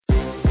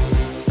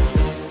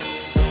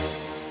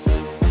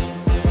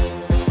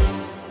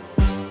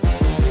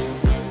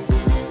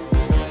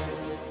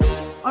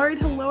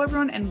Hello,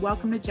 everyone, and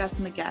welcome to Jess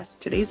and the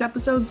Guest. Today's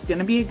episode's going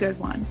to be a good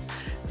one.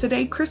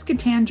 Today, Chris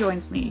Kattan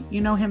joins me. You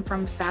know him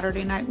from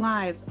Saturday Night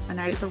Live, A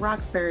Night at the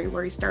Roxbury,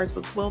 where he stars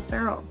with Will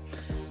Ferrell,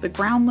 The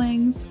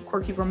Groundlings,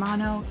 Corky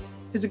Romano.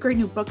 There's a great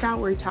new book out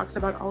where he talks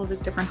about all of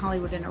his different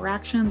Hollywood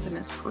interactions and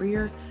his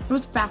career. It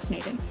was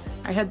fascinating.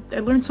 I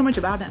learned so much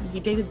about him. He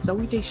dated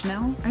Zooey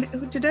Deschanel.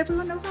 Did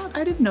everyone know that?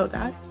 I didn't know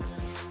that.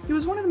 He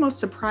was one of the most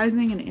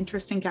surprising and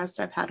interesting guests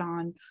I've had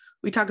on.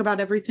 We talk about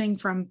everything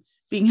from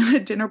being at a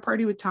dinner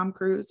party with Tom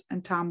Cruise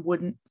and Tom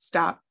wouldn't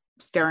stop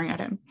staring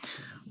at him,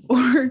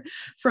 or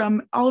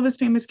from all of his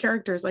famous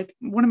characters, like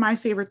one of my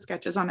favorite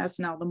sketches on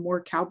SNL, the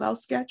More Cowbell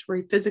sketch, where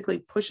he physically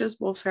pushes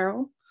Will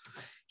Ferrell.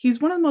 He's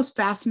one of the most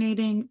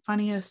fascinating,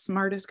 funniest,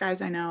 smartest guys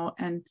I know,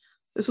 and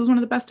this was one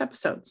of the best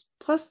episodes.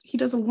 Plus, he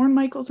does a Lorne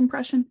Michaels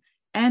impression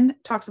and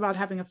talks about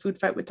having a food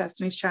fight with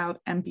Destiny's Child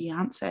and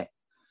Beyonce.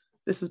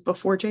 This is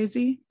before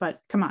Jay-Z,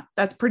 but come on,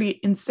 that's pretty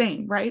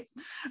insane, right?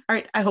 All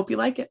right, I hope you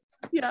like it.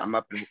 Yeah, I'm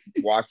up in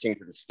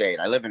Washington State.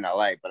 I live in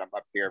LA, but I'm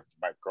up here for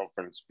my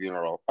girlfriend's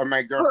funeral, or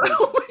my girlfriend's,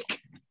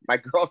 my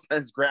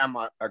girlfriend's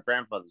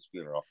grandfather's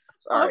funeral.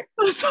 Sorry.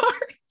 Oh, I'm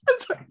sorry.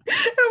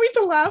 I don't mean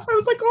to laugh. I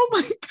was like, oh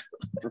my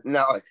God.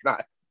 No, it's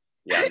not.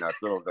 Yeah, no,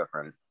 it's a little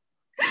different.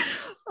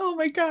 Oh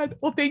my God.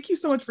 Well, thank you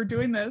so much for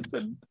doing this.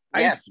 And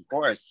yes, of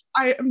course.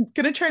 I am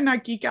gonna try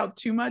not geek out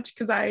too much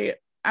because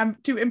I'm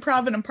too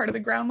improv and I'm part of the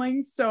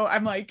Groundlings. So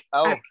I'm like,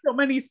 I have so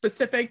many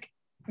specific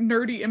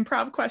nerdy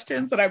improv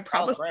questions that I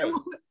promise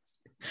you.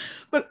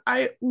 But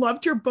I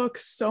loved your book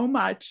so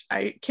much.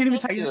 I can't even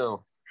tell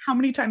you how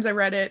many times I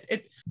read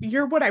it.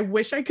 You're what I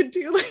wish I could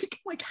do.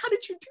 Like how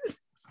did you do this?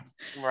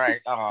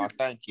 Right. Oh,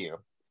 thank you.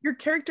 Your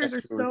characters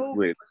are so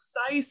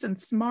precise and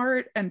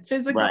smart and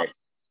physical. Right.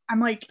 I'm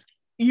like,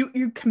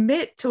 you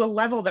commit to a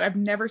level that I've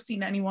never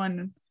seen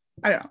anyone.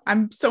 I don't know.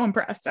 I'm so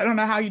impressed. I don't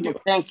know how you do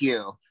it. Thank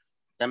you.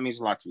 That means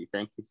a lot to me.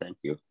 Thank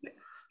you.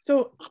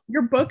 So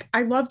your book,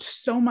 I loved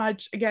so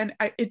much. Again,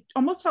 it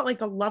almost felt like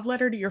a love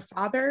letter to your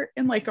father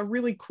in like a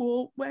really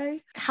cool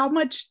way. How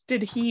much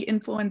did he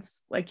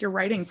influence like your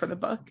writing for the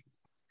book?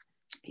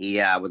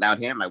 Yeah, without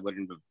him, I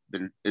wouldn't have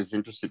been as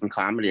interested in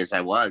comedy as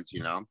I was,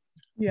 you know?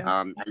 Yeah.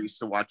 I used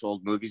to watch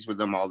old movies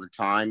with him all the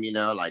time, you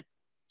know, like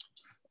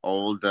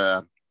old,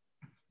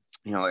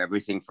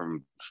 everything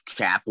from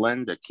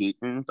Chaplin to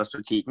Keaton,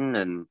 Buster Keaton,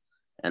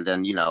 and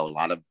then, you know, a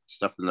lot of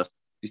stuff in the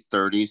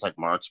 30s like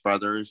Marx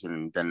Brothers,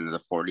 and then in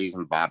the 40s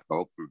and Bob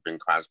Hope and Bing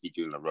Crosby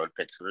doing the road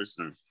pictures,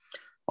 and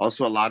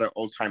also a lot of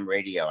old time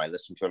radio. I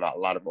listened to a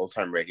lot of old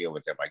time radio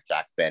with them, like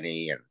Jack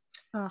Benny and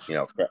you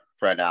know,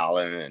 Fred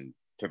Allen and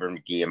Fibber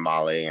McGee and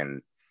Molly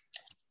and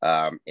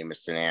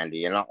Amos and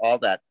Andy and all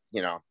that,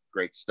 you know,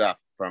 great stuff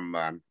from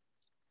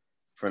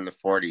the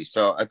 40s.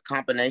 So a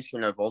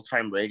combination of old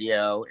time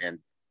radio and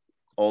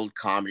old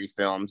comedy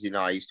films, you know,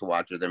 I used to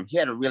watch with him. He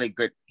had really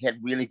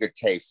good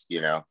taste,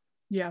 you know.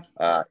 Yeah.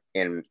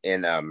 In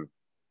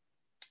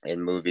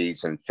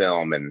movies and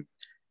film, and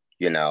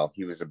you know,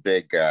 he was a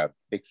big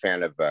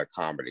fan of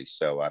comedy.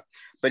 So,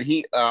 but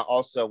he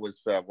also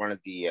was one of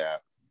the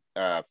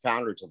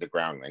founders of the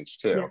Groundlings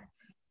too,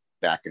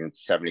 back in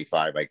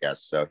 '75, I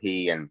guess. So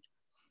he and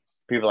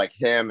people like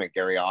him and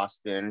Gary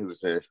Austin, who was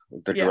the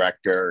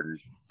director, and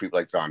people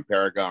like John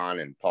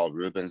Paragon and Paul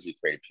Rubens, who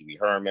created Pee Wee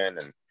Herman,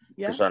 and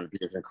Chris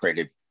Peterson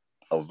created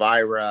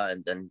Elvira,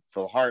 and then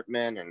Phil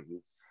Hartman, and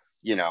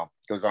you know,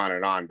 goes on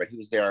and on, but he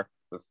was there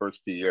for the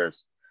first few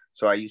years.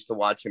 So I used to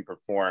watch him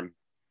perform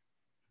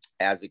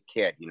as a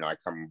kid. You know, I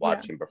come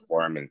watch him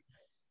perform and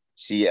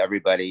see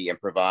everybody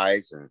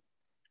improvise and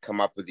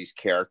come up with these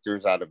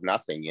characters out of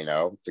nothing, you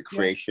know. The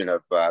creation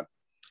of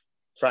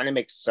trying to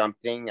make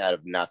something out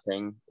of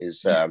nothing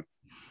is,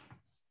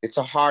 it's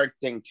a hard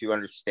thing to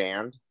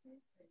understand.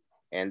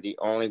 And the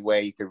only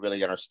way you could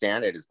really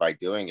understand it is by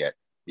doing it.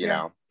 You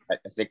know, I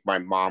think my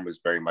mom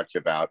was very much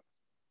about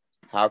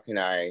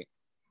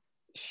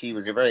she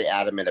was very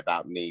adamant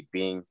about me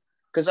being,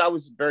 because I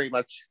was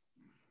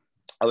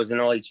an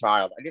only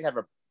child. I did have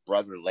a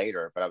brother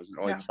later, but I was an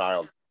only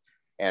child.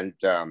 And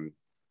when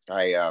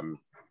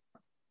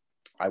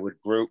I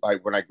grew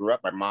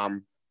up,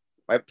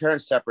 my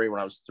parents separated when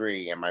I was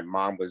 3, and my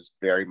mom was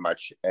very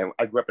much, and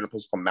I grew up in a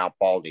place called Mount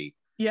Baldy.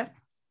 Yeah.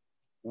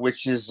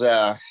 Which is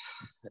not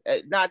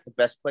the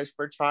best place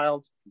for a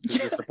child.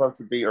 You're supposed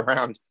to be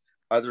around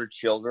other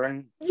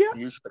children. Yeah.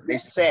 Usually, they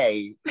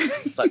say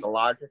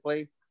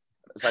psychologically,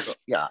 it's like,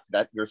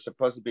 that you're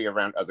supposed to be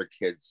around other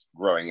kids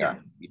growing up,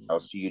 you know,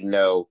 so you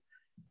know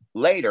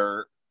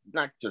later,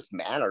 not just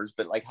manners,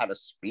 but like how to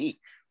speak,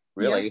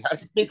 really, how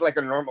to speak like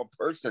a normal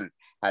person,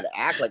 how to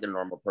act like a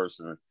normal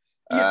person.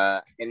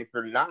 And if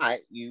you're not,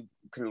 you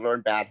can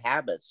learn bad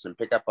habits and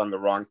pick up on the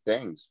wrong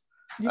things,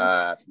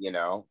 you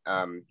know,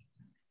 and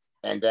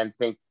then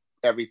think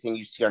everything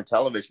you see on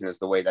television is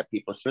the way that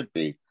people should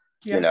be,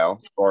 you know,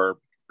 or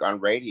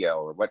on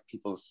radio, or what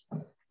people's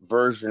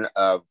version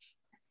of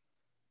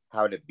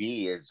how to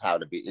be is how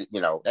to be,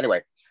 you know.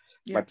 Anyway,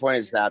 my point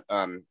is that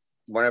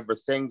one of the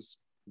things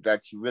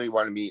that she really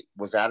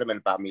was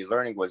adamant about me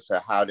learning was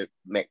how to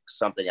make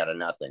something out of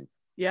nothing.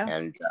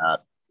 And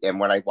and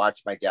when I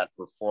watched my dad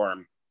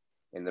perform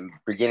in the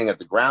beginning of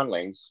the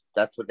Groundlings,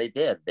 that's what they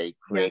did. They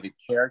created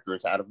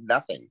characters out of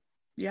nothing.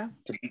 Yeah.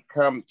 To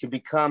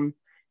become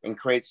and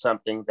create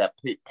something that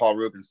Paul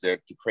Reubens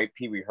did, to create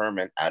Pee Wee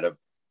Herman out of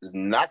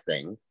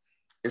nothing,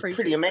 is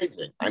pretty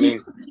amazing. I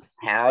mean,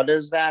 how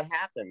does that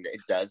happen?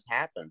 It does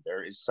happen.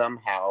 There is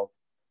somehow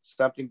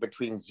something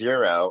between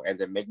zero and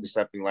then making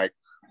something like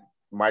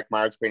Mike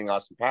Myers creating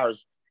Austin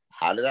Powers.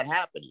 How did that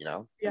happen? You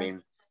know, I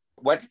mean,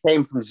 what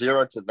came from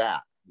zero to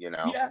that, you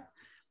know? Yeah.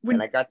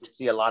 And I got to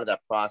see a lot of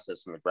that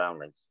process in the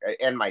Groundlings,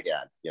 and my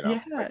dad, you know,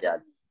 my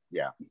dad.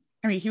 Yeah.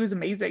 I mean, he was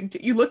amazing too.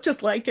 You look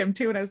just like him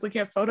too. And I was looking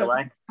at photos.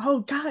 Like,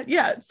 oh God.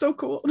 Yeah. It's so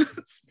cool.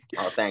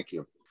 Oh, thank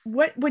you.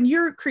 When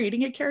you're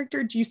creating a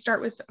character, do you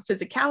start with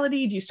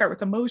physicality? Do you start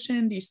with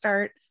emotion? Do you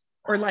start,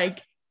 or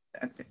like,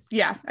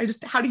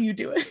 how do you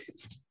do it?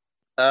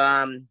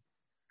 You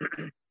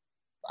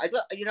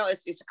know,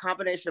 it's a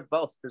combination of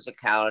both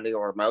physicality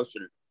or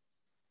emotion.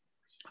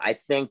 I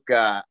think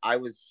I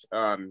was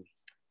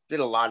did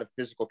a lot of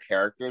physical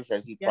characters,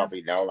 as you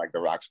probably know, like the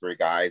Roxbury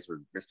guys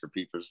or Mr.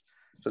 Peepers.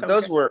 So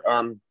those were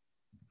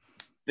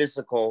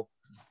physical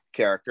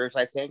characters.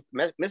 I think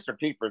Mr.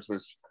 Peepers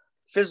was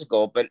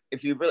physical, but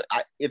if you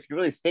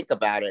really think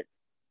about it,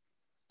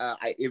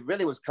 it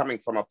really was coming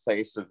from a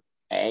place of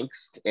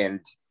angst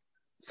and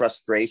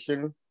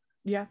frustration.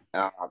 Yeah.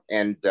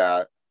 And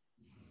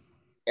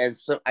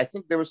so I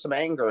think there was some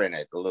anger in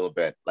it a little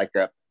bit, like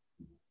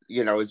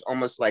you know, it's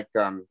almost like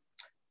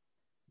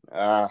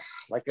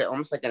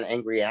almost like an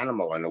angry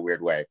animal in a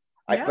weird way.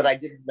 But I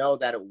didn't know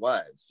that it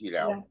was, you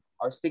know.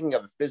 I was thinking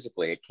of it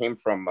physically. It came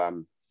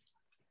from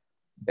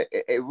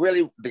it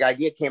really, the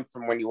idea came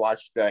from when you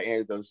watched any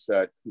of those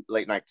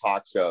late night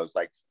talk shows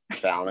like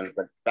Fallon.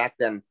 But back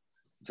then,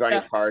 Johnny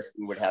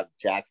Carson would have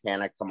Jack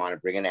Hanna come on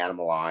and bring an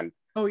animal on.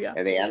 Oh yeah.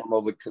 And the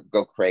animal would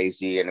go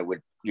crazy and it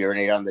would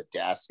urinate on the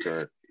desk,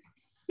 or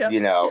you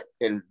know,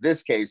 in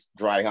this case,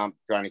 dry hump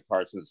Johnny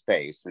Carson's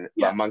face, and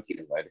a monkey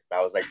would. And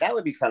I was like, that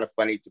would be kind of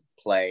funny to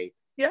play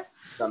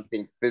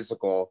something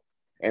physical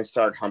and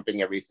start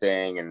humping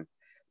everything.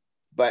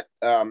 But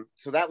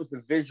so that was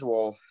the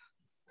visual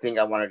thing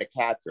I wanted to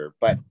capture,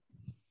 but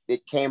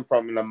it came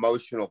from an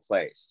emotional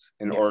place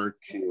in order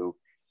to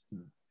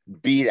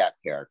be that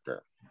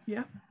character.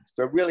 Yeah.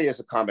 So it really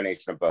is a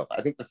combination of both.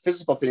 I think the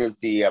physical thing is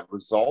the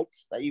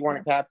results that you want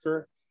to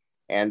capture,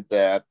 and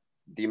the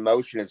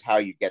emotion is how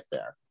you get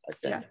there, I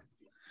think. Yeah.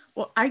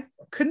 Well, I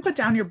couldn't put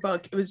down your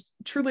book. It was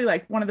truly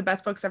like one of the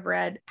best books I've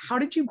read. How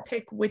did you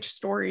pick which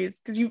stories?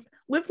 Because you've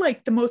lived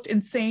like the most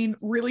insane,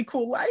 really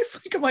cool life.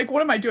 Like, I'm like,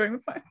 what am I doing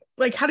with my,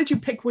 like, how did you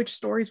pick which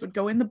stories would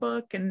go in the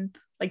book? And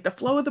like the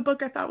flow of the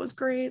book I thought was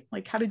great.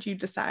 Like, how did you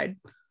decide?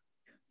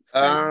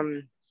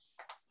 Well,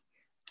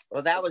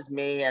 that was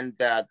me, and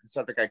this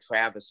other guy,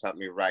 Travis, helped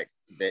me write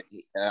that.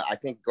 I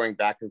think going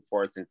back and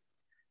forth, and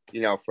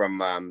you know,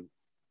 from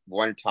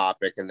one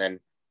topic and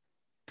then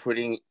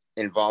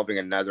involving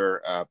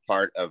another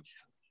part of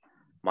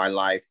my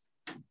life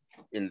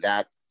in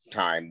that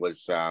time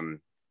was an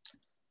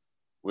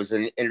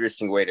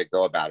interesting way to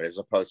go about it, as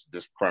opposed to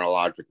just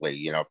chronologically,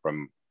 you know,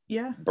 from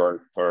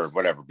birth or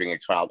whatever, being a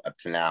child up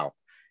to now.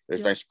 It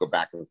was nice to go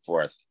back and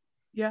forth.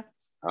 Yeah.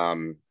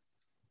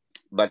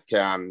 But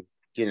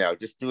you know,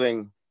 just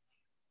doing,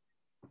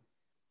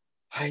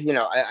 you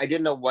know, I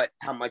didn't know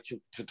how much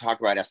to talk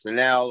about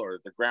SNL or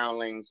the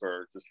Groundlings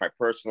or just my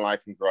personal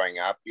life and growing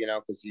up, you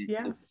know, because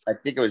I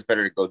think it was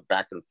better to go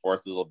back and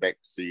forth a little bit,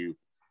 so you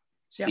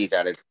see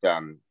that it's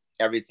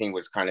everything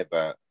was kind of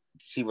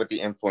see what the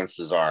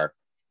influences are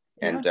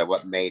and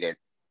what made it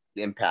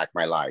impact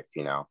my life,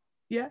 you know.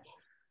 Yeah.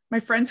 My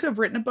friends who have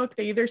written a book,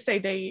 they either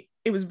say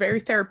it was very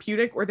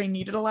therapeutic or they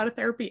needed a lot of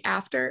therapy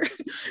after.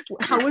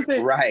 How was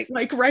it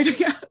like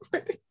writing out?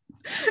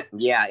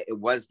 Yeah, it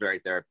was very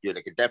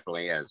therapeutic. It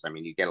definitely is. I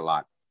mean, you get a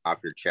lot off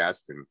your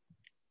chest and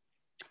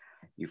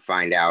you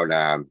find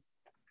out,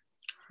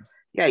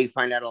 you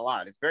find out a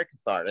lot. It's very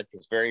cathartic.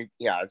 It's very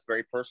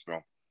personal.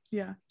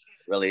 Yeah.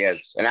 It really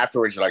is. And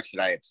afterwards, you're like, should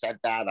I have said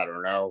that? I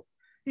don't know.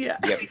 Yeah.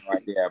 You have no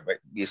idea, but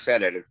you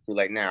said it. It's too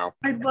late now.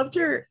 I loved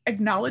your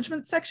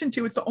acknowledgement section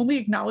too. It's the only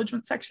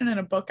acknowledgement section in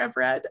a book I've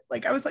read.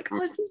 Like, I was like, oh,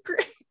 this is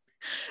great.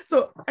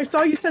 So I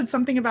saw you said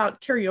something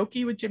about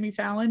karaoke with Jimmy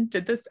Fallon.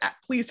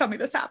 Please tell me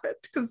this happened,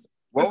 because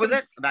what was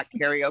it about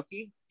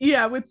karaoke?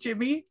 Yeah, with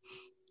Jimmy,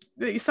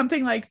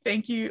 something like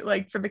thank you,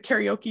 like for the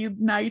karaoke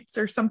nights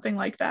or something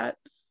like that.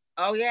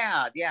 Oh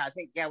yeah, I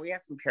think we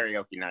had some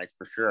karaoke nights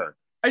for sure.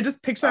 I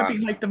just picture that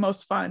being like the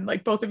most fun.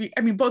 Like both of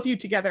you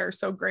together are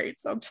so great.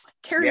 So I'm just like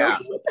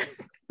karaoke with it.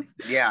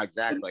 Yeah,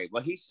 exactly.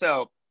 Well,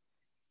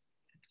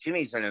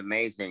 Jimmy's an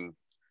amazing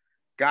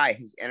guy.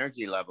 His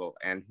energy level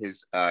and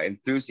his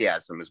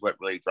enthusiasm is what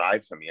really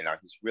drives him. You know,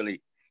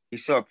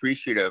 he's so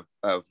appreciative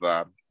of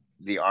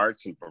the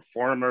arts and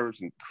performers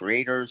and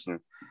creators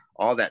and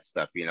all that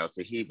stuff, you know.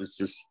 So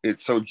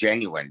it's so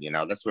genuine, you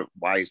know. That's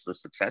why he's so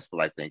successful,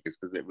 I think, is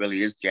because it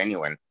really is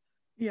genuine.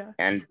 Yeah.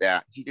 And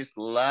he just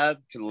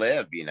loved to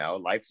live, you know.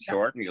 Life's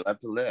short and you love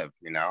to live,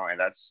 you know, and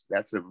that's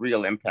a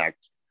real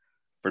impact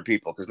for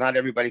people, because not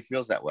everybody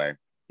feels that way.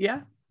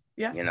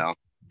 Yeah. You know,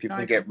 people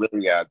can get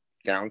really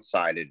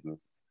downsided and,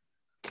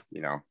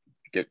 you know,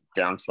 get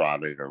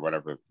downtrodden or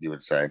whatever you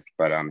would say.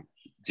 But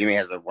Jimmy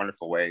has a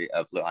wonderful way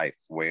of life,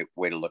 way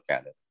to look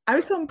at it. I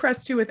was so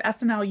impressed too with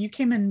SNL. You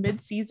came in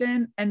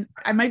mid-season, and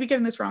I might be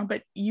getting this wrong,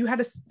 but you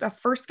had a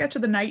first sketch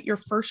of the night, your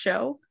first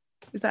show.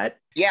 Is that?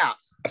 Yeah.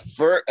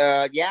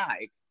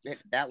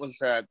 That was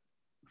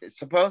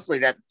supposedly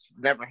that's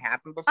never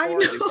happened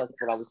before. That's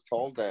what I was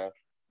told.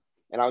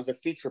 And I was a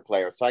feature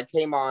player, so I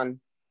came on.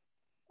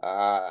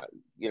 I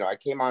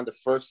came on the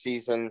first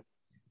season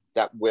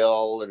that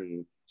Will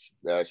and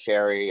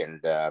Sherry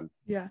and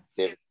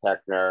David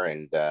Peckner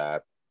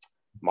and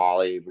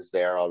Molly was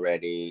there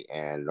already,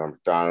 and Norm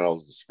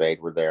Macdonald and Spade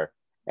were there.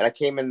 And I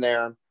came in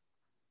there.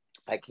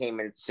 I came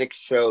in 6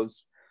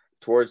 shows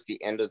towards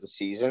the end of the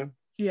season.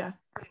 Yeah.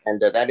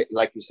 And that,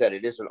 like you said,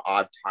 it is an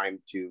odd time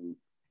to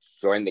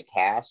join the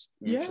cast.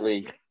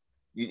 Usually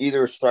you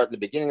either start in the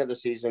beginning of the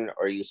season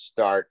or you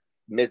start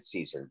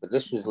mid-season. But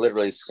this was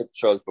literally 6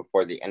 shows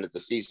before the end of the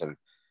season.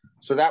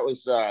 So that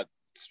was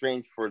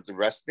strange for the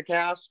rest of the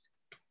cast.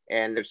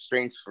 And it's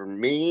strange for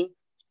me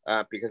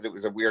because it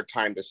was a weird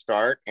time to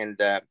start. And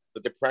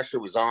but the pressure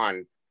was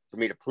on for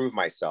me to prove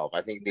myself.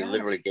 I think they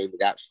literally gave me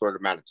that short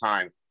amount of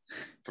time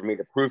for me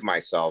to prove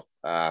myself.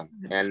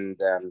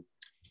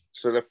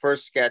 So the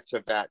first sketch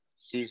of that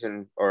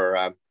season,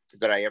 or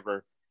that I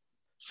ever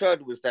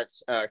showed, was that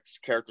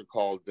character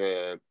called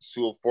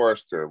Sewell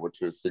Forrester, which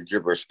was the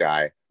gibberish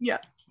guy. Yeah.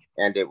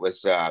 And it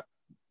was,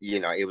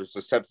 it was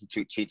a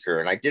substitute teacher,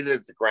 and I did it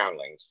as the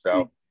Groundlings.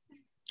 So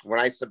when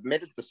I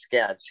submitted the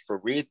sketch for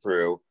read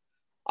through,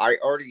 I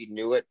already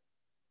knew it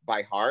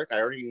by heart.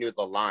 I already knew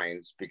the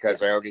lines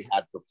because I already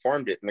had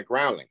performed it in the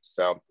Groundlings.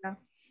 So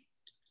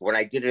when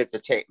I did it at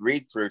the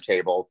read through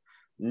table,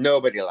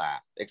 nobody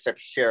laughed except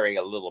Sherry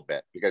a little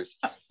bit because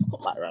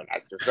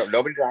so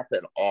nobody laughed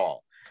at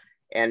all.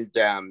 And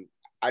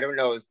I don't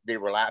know if they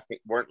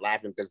weren't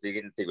laughing because they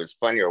didn't think it was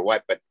funny or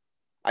what, but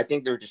I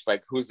think they were just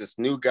like, who's this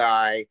new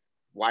guy?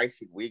 Why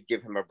should we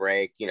give him a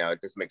break? You know,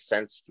 it doesn't make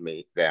sense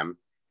to them.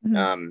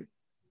 Mm-hmm.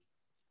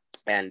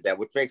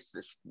 Which makes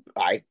this,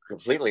 I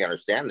completely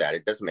understand that.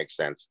 It doesn't make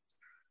sense.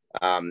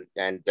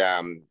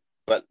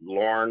 But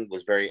Lorne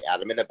was very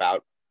adamant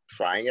about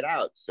trying it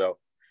out. So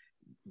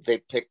they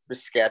picked the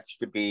sketch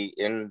to be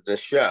in the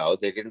show.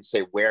 They didn't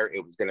say where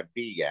it was going to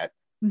be yet.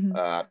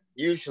 Mm-hmm.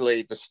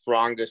 Usually the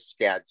strongest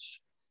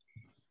sketch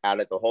out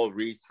of the whole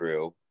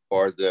read-through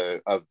or dress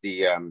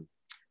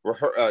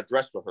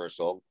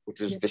rehearsal,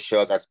 which is the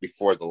show that's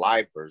before the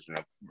live version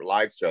of the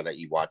live show that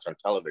you watch on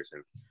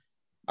television.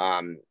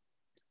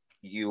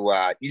 You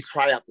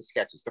try out the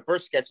sketches. The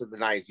first sketch of the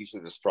night is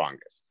usually the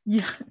strongest.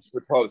 Yeah.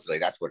 Supposedly,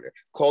 that's what it is.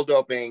 Cold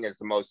opening is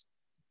the most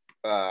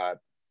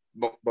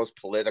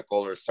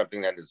political or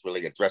something that is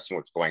really addressing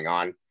what's going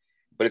on,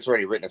 but it's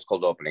already written as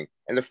cold opening.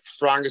 And the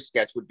strongest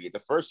sketch would be the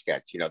first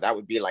sketch. You know, that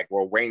would be like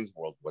where Wayne's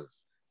World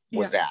was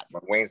at,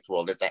 when Wayne's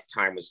World at that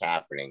time was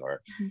happening,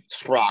 or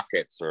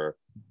Sprockets or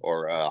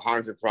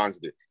Hans and Franz,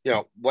 you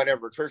know,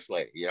 whatever, Church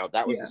Lady, you know,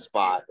 that was the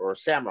spot, or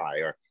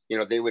Samurai, or, you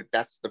know,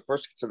 that's the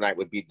first tonight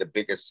would be the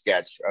biggest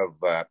sketch of,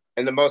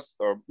 and the most,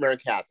 or Mary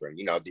Catherine,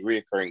 you know, the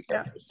reoccurring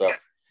character. So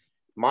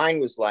mine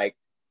was like,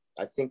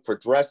 I think for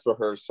dress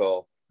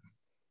rehearsal,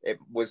 it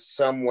was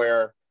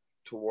somewhere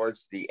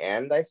towards the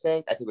end, I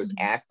think it was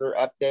after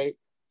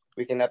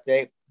Weekend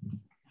Update,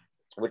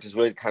 which is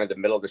really kind of the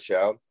middle of the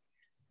show.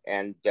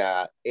 And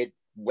it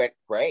went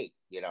great,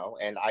 you know,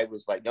 and I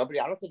was like, I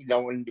don't think no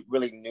one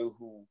really knew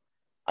who,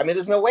 I mean,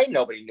 there's no way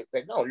nobody knew,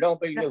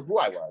 nobody knew who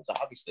I was,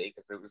 obviously,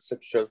 because it was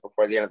 6 shows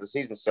before the end of the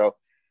season. So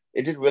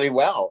it did really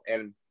well.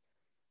 And,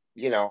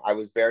 you know, I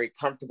was very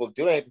comfortable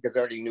doing it because I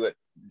already knew it,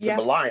 the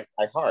line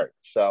by heart.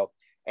 So,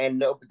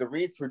 and the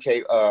read-through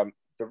tape, the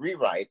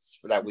rewrites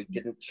for that week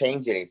didn't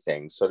change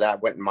anything, so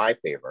that went in my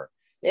favor.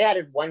 They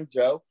added one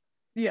joke,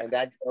 and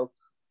that joke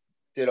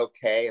did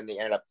okay, and they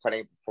ended up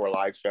cutting it before a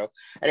live show.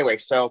 Anyway,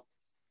 so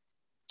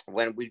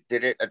when we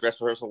did it, a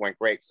dress rehearsal went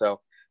great. So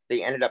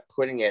they ended up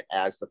putting it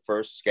as the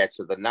first sketch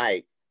of the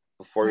night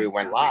before we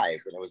went live,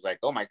 and it was like,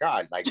 oh my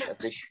god, like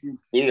that's a huge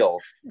deal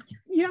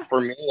for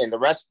me, and the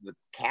rest of the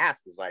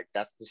cast was like,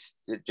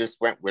 it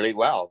just went really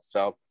well.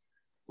 So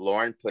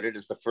Lauren put it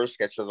as the first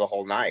sketch of the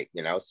whole night,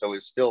 you know, so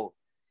it still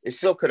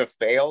could have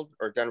failed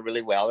or done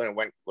really well, and it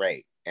went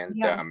great.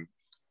 And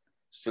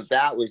so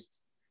that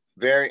was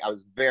I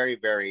was very,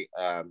 very,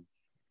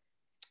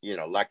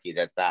 lucky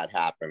that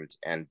happened,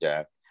 and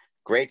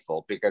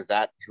grateful, because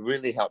that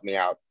really helped me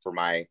out for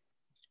my,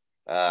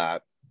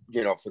 for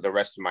the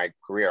rest of my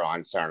career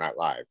on Saturday Night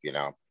Live. You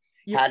know,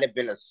 had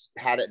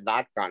it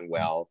not gone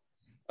well,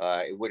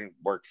 it wouldn't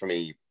work for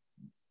me.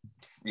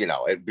 You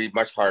know, it'd be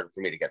much harder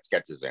for me to get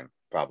sketches in,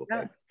 probably.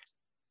 Yeah.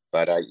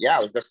 But it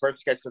was the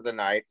first sketch of the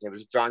night. It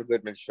was a John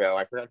Goodman show.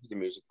 I forgot who the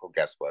musical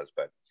guest was,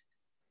 but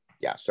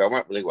so it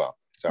went really well.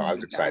 So I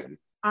was excited.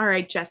 All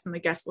right, Jess and the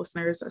guest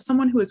listeners, as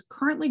someone who is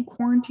currently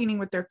quarantining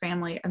with their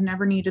family, I've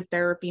never needed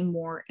therapy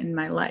more in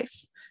my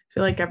life.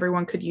 feel like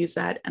everyone could use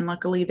that. And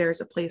luckily,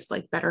 there's a place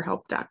like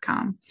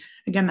BetterHelp.com.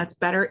 Again, that's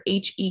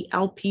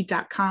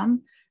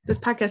BetterHelp.com. This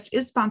podcast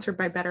is sponsored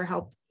by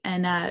BetterHelp.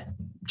 And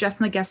Jess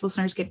and the Guest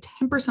listeners get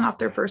 10% off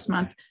their first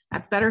month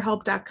at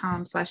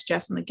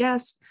betterhelp.com/Jess and the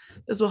Guest.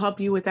 This will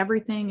help you with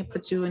everything. It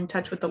puts you in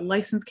touch with a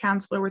licensed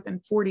counselor within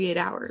 48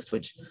 hours,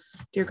 which,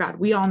 dear God,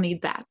 we all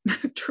need that,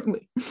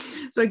 truly.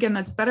 So again,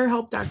 that's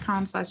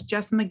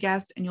betterhelp.com/Jess and the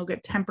Guest, and you'll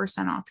get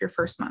 10% off your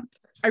first month.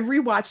 I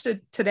rewatched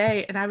it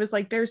today and I was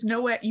like, there's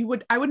no way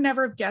I would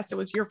never have guessed it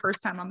was your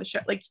first time on the show.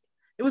 Like,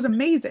 it was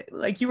amazing.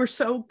 Like, you were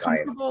so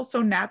comfortable, right.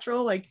 So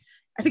natural. Like,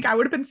 I think I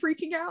would have been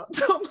freaking out.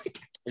 So I'm like,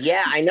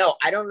 yeah, I know.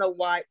 I don't know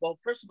why. Well,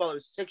 first of all, it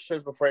was 6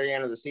 shows before the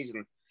end of the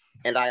season.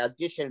 And I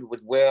auditioned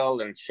with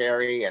Will and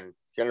Sherry and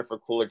Jennifer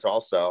Coolidge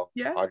also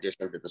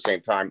auditioned at the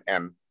same time.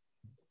 And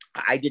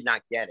I did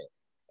not get it.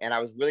 And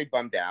I was really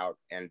bummed out.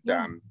 And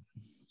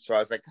so I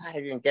was like, God, I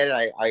didn't get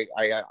it. I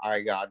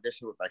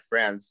auditioned with my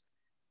friends.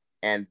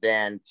 And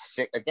then,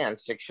 6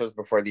 shows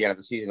before the end of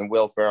the season,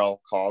 Will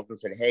Ferrell called and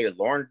said, hey,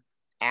 Lauren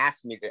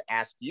asked me to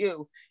ask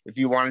you if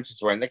you wanted to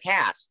join the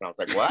cast. And I was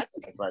like, what?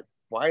 I was like,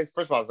 why?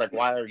 First of all, I was like,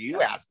 why are you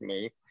asking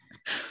me?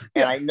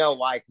 And I know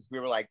why, because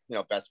we were like,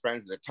 best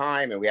friends at the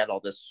time, and we had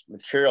all this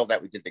material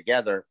that we did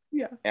together.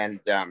 Yeah. And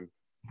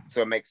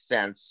so it makes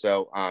sense.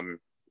 So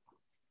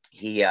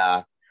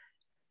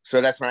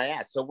so that's when I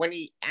asked. So when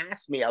he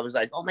asked me, I was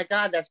like, oh my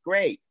God, that's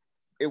great.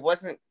 It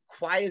wasn't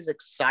quite as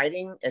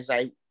exciting as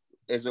it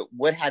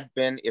would have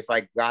been if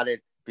I got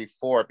it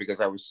before, because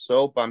I was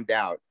so bummed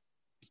out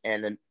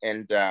and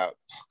kind of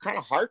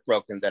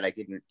heartbroken that I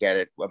didn't get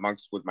it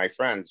with my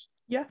friends.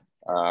 Yeah.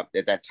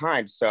 At that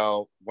time.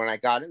 So when I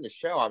got in the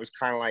show, I was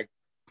kind of like,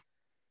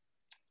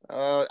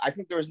 I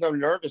think there was no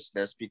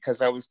nervousness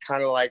because I was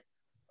kind of like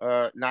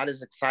not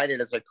as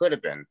excited as I could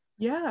have been.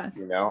 Yeah.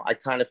 I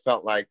kind of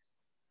felt like,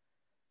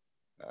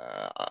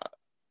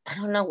 I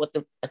don't know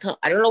I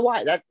don't know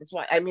why. That's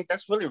why. I mean,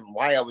 that's really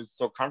why I was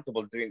so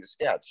comfortable doing the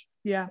sketch.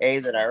 Yeah.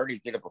 That I already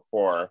did it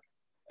before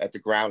at the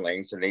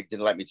Groundlings, and they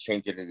didn't let me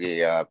change it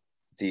to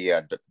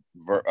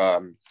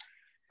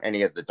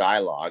any of the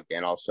dialogue,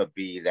 and also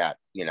B, that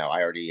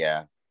I already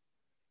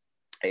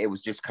it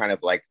was just kind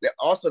of like,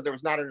 also there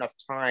was not enough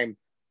time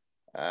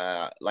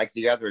like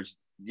the others.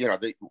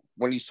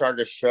 When you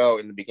start a show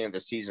in the beginning of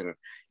the season,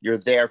 you're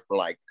there for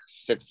like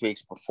 6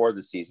 weeks before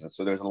the season,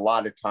 so there's a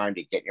lot of time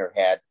to get in your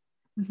head,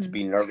 to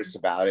be nervous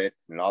about it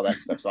and all that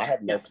stuff. So I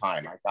had no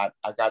time. I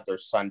got there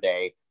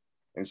Sunday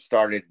and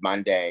started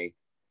Monday,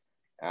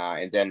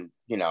 and then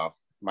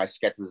my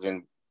sketch was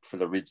in for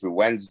the read through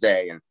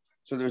Wednesday, and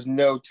so there's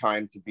no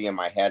time to be in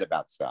my head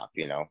about stuff,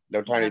 no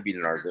time to be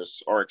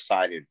nervous or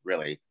excited,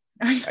 really.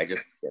 I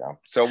just,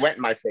 so it went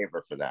in my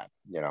favor for that,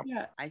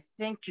 Yeah. I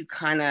think you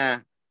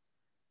can't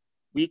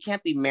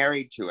be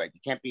married to it. You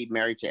can't be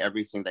married to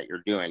everything that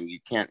you're doing. You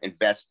can't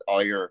invest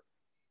all your,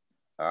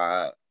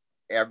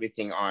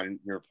 everything on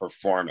your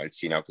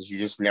performance, because you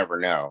just never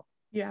know.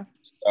 Yeah.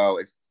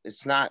 So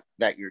it's not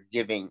that you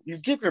give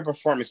your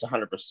performance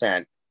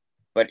 100%.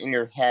 But in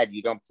your head,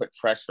 you don't put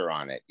pressure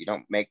on it. You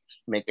don't make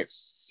it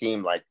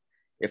seem like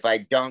if I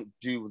don't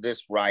do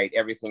this right,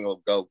 everything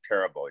will go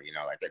terrible.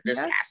 Like this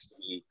has to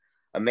be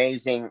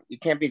amazing. You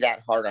can't be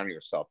that hard on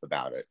yourself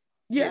about it.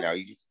 Yeah.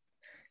 You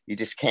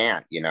just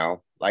can't.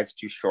 Life's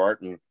too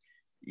short, and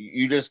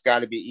you just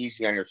got to be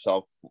easy on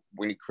yourself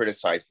when you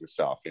criticize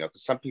yourself.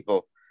 Because some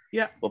people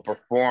will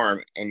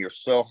perform, and you're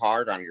so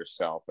hard on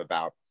yourself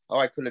about, oh,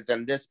 I could have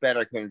done this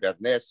better. I could have done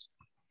this.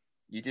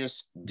 You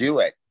just do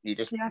it. You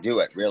just do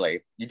it,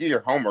 really. You do your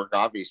homework,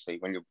 obviously,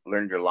 when you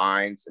learn your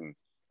lines and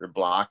your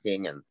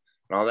blocking and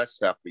all that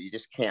stuff, but you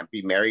just can't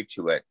be married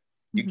to it.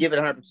 You give it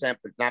 100%,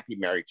 but not be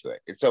married to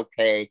it. It's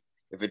okay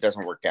if it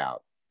doesn't work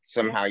out.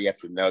 Somehow you have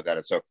to know that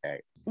it's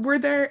okay. Were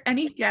there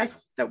any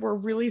guests that were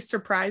really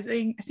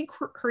surprising? I think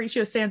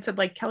Horatio Sanz said,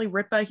 like, Kelly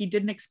Ripa, he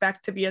didn't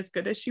expect to be as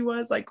good as she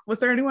was. Like, was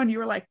there anyone you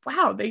were like,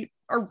 wow, they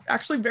are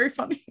actually very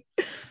funny?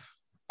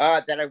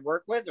 That I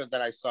work with or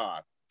that I saw?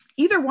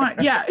 Either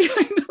one. Yeah.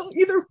 I know,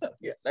 either one.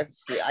 Yeah.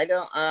 Let's see. I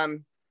don't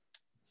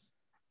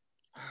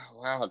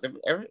wow,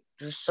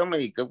 there's so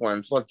many good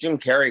ones. Well, Jim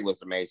Carrey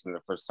was amazing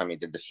the first time he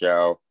did the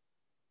show.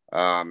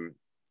 Tom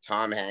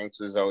Hanks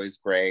was always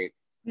great.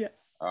 Yeah.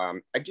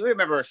 I do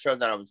remember a show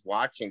that I was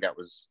watching that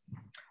was,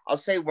 I'll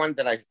say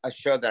a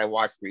show that I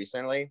watched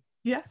recently.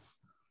 Yeah.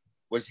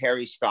 Was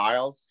Harry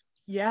Styles.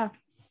 Yeah.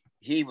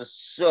 He was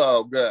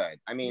so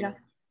good. I mean,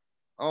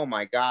 oh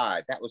my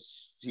God,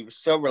 he was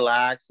so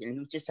relaxed and he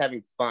was just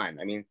having fun.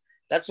 I mean,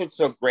 that's what's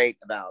so great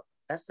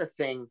that's the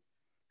thing.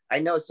 I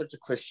know it's such a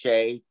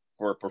cliche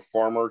for a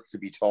performer to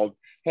be told,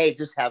 hey,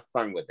 just have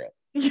fun with it.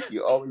 Yeah.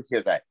 You always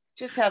hear that.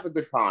 Just have a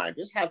good time.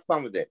 Just have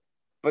fun with it.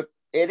 But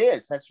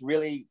that's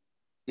really,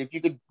 if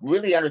you could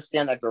really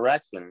understand that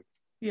direction,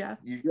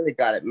 you really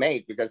got it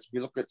made. Because if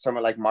you look at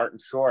someone like Martin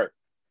Short,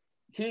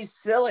 he's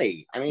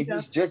silly. I mean,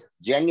 he's just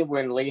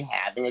genuinely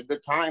having a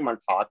good time on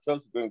talk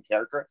shows, doing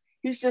character.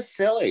 He's just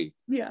silly.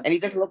 Yeah. And he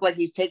doesn't look like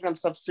he's taking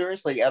himself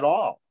seriously at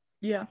all.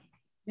 Yeah.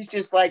 He's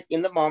just like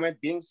in the moment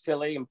being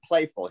silly and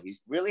playful.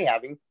 He's really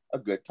having a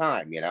good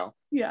time, you know?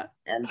 Yeah.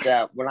 And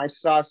when I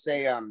saw,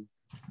 say,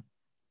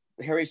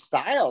 Harry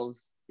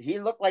Styles, he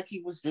looked like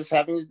he was just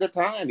having a good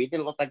time. He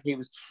didn't look like he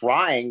was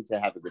trying to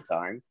have a good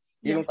time.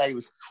 He didn't look like he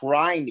was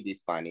trying to be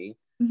funny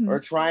or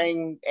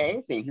trying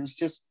anything.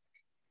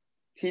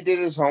 He did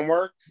his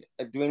homework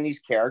doing these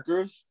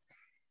characters,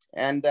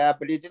 and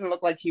but he didn't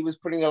look like he was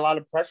putting a lot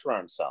of pressure on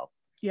himself.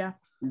 Yeah.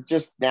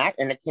 Just that,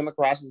 and it came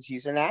across as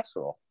he's a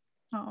natural.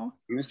 Oh.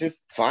 He was just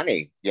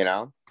funny, you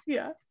know?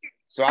 Yeah.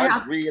 So I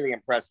was really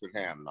impressed with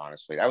him,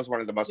 honestly. That was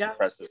one of the most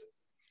impressive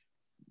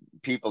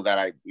people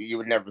that you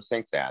would never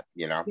think that,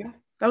 you know? Yeah.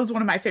 That was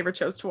one of my favorite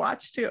shows to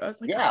watch too. I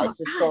was like, yeah, it's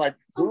just so like,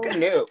 who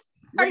knew?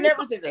 You'd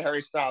never think that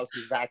Harry Styles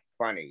was that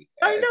funny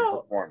as a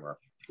performer.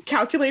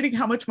 Calculating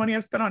how much money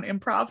I've spent on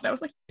improv, and I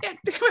was like, damn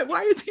it,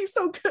 why is he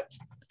so good?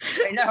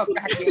 I know.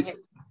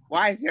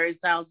 Why is Harry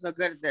Styles so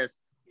good at this?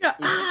 Yeah.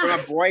 He's from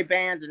a boy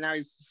band and now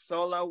he's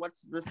solo.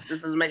 What's this?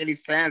 This doesn't make any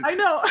sense. I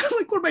know.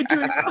 Like, what am I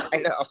doing? I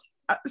know.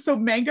 So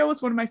Mango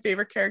was one of my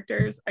favorite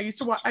characters. I used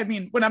to watch, I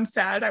mean, when I'm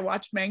sad, I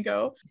watch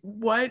Mango.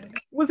 What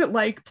was it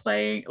like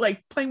playing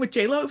with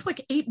J-Lo? It was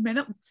like 8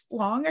 minutes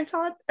long, I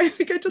thought. I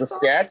think I just saw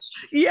sketch?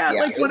 Yeah,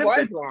 like it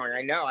was long.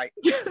 I know.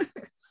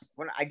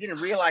 When I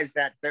didn't realize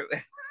that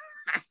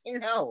I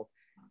know.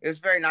 It was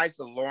very nice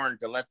of Lauren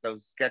to let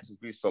those sketches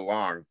be so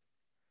long.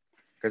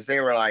 Because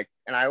they were like,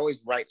 and I always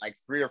write like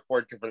 3 or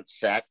 4 different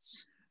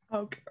sets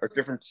or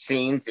different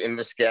scenes in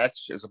the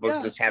sketch as opposed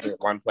to just having it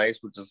one place,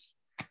 which is,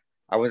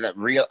 I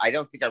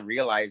don't think I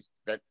realized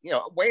that, you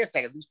know, wait a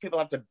second, these people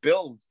have to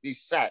build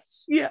these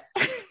sets. Yeah.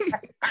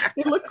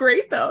 They look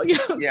great though. Yeah.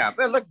 Yeah,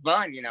 but it looked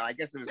fun, you know. I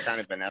guess it was kind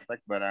of benefic,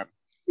 but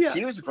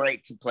she was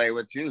great to play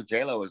with too.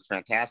 J-Lo was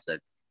fantastic.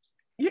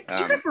 Yeah,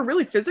 you guys were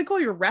really physical.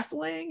 You were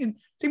wrestling, and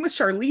same with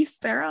Charlize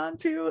Theron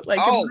too. Like,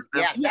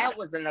 that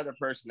was another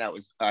person that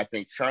was, I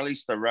think,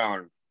 Charlize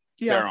Theron.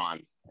 Theron.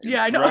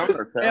 Yeah, I know.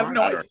 I have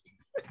no idea.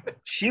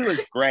 She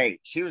was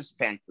great. She was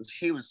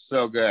She was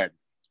so good.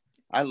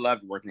 I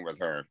loved working with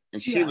her,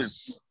 and she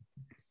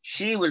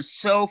was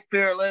so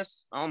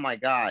fearless. Oh my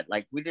God!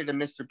 Like, we did a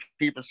Mr.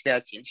 Peeper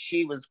sketch, and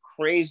she was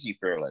crazy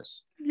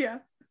fearless. Yeah.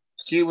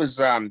 She was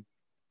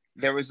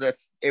it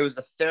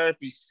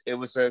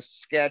was a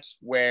sketch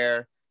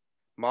where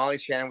Molly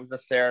Shannon was the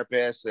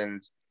therapist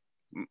and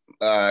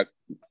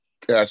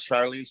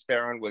Charlize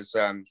Theron was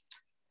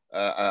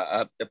a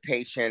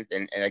patient,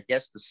 and I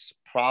guess the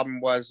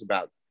problem was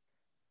about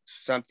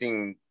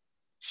something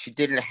she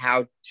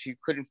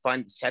couldn't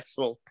find the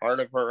sexual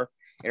part of her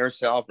in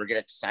herself or get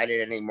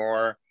excited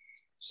anymore,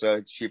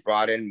 so she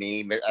brought in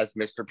me as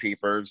Mr.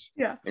 Peepers,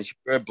 and she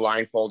put a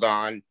blindfold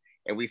on.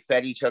 And we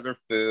fed each other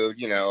food,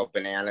 you know,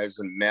 bananas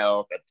and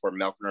milk. I poured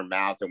milk in her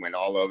mouth and went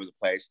all over the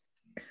place.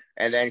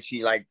 And then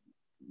she like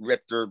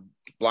ripped her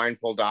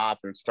blindfold off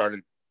and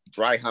started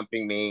dry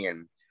humping me.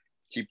 And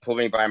she pulled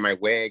me by my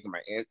wig.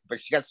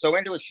 But she got so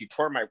into it, she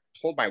pulled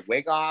my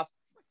wig off.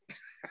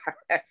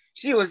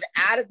 She was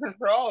out of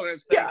control. It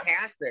was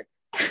fantastic.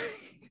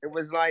 It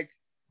was like,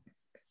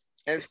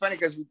 and it's funny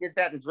because we did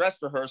that in dress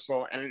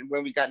rehearsal. And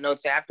when we got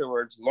notes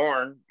afterwards,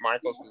 Lauren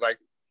Michaels was like,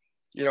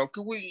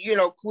 could we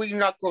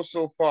not go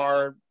so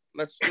far?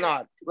 Let's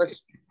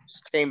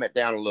tame it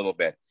down a little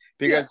bit,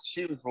 because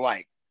she was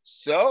like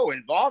so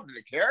involved in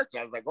the character.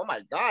 I was like, oh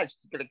my God,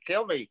 she's gonna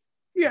kill me.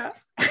 Yeah.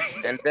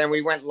 And then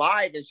we went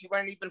live, and she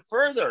went even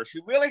further. She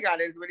really got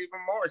into it even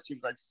more. She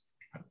was like,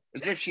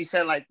 as if she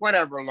said, like,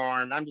 whatever,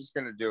 Lauren, I'm just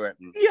gonna do it.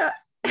 And,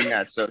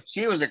 so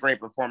she was a great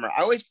performer.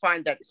 I always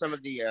find that some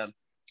of the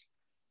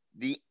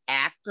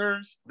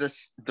actors,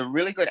 the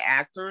really good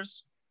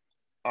actors,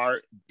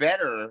 are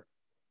better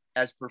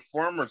as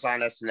performers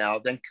on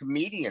SNL than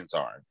comedians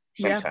are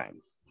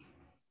sometimes.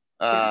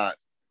 That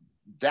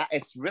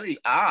it's really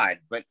odd,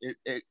 but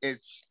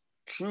it's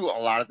true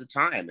a lot of the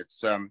time.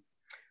 It's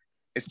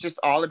just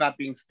all about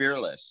being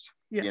fearless,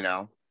 you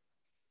know.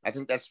 I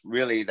think that's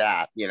really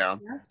that, you know,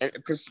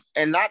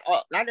 and not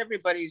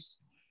everybody's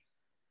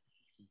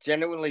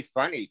genuinely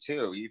funny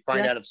too. You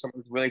find out if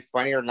someone's really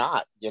funny or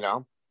not, you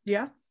know.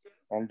 Yeah.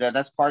 And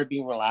that's part of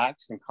being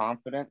relaxed and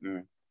confident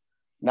and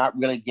not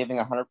really giving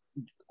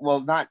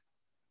not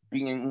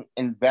being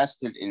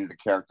invested in the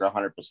character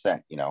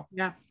 100%, you know?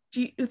 Yeah.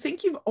 Do you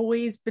think you've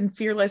always been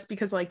fearless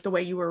because like the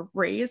way you were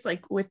raised,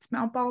 like with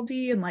Mount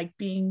Baldy and like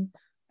being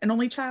an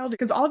only child?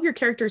 Because all of your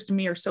characters to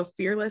me are so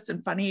fearless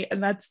and funny,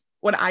 and that's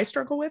what I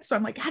struggle with. So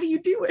I'm like, how do you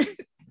do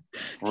it?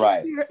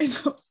 Right.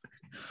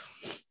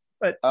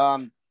 But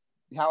how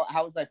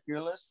was I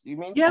fearless? You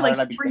mean? Yeah,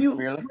 like were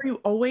you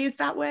always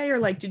that way, or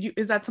like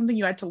is that something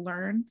you had to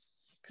learn?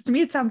 Because to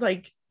me it sounds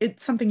like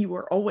it's something you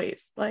were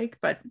always like,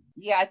 but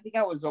yeah, I think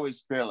I was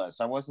always fearless.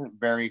 I wasn't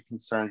very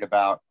concerned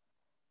about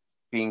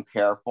being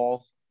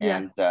careful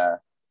and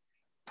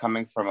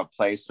coming from a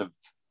place of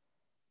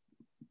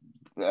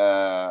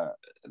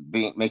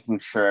making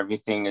sure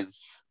everything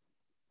is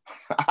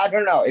I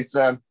don't know, it's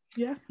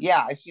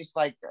it's just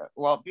like,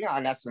 well, being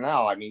on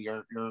SNL, I mean,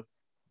 you're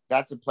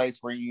that's a place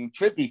where you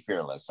should be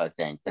fearless, I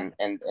think, and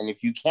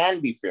if you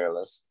can be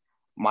fearless,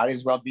 might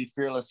as well be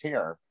fearless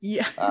here.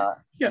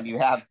 And you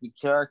have the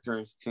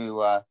characters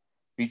to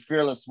be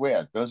fearless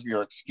with. Those are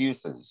your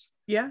excuses.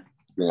 Yeah.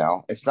 You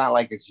know, it's not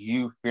like it's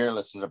you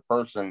fearless as a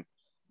person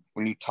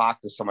when you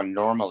talk to someone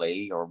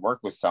normally or work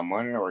with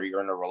someone or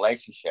you're in a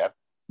relationship.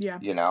 Yeah.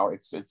 You know,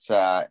 it's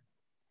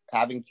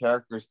having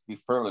characters to be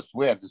fearless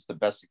with is the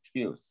best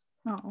excuse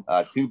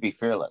to be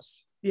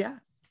fearless. Yeah.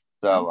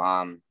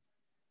 So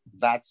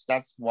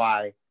that's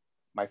why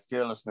my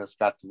fearlessness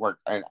got to work.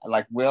 And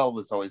like Will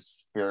was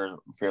always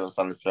fearless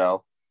on the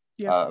show,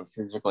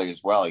 physically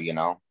as well, you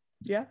know.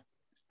 Yeah.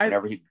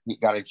 Whenever he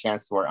got a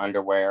chance to wear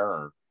underwear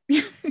or,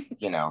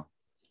 you know,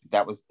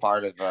 that was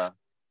part of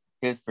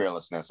his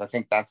fearlessness. I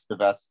think that's the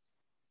best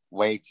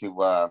way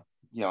to,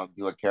 you know,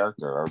 do a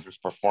character or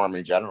just perform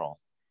in general.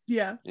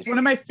 Yeah. One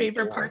of my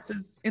favorite parts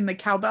is in the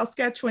cowbell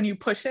sketch when you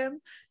push him.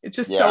 It's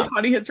just so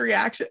funny, his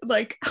reaction.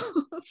 Like,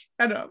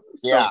 I don't know.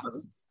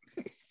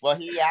 Well,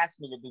 he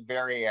asked me to be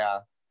very,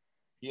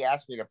 he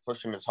asked me to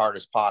push him as hard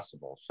as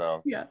possible.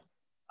 So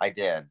I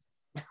did.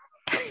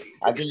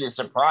 I think you're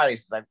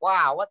surprised. Like,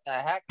 wow, what the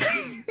heck?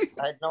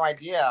 I had no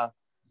idea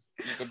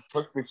you could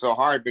push me so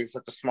hard being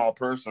such a small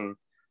person.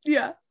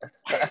 Yeah.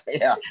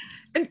 Yeah.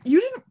 And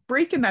you didn't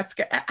break in that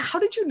sketch. How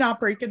did you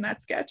not break in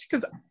that sketch?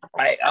 Because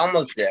I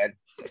almost did.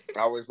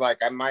 I was like,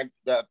 I might,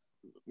 you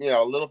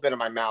know, a little bit of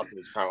my mouth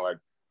was kind of like,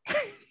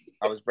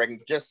 I was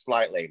breaking just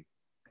slightly.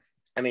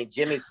 I mean,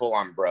 Jimmy full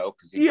on broke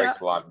because he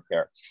breaks a lot of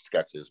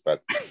sketches,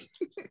 but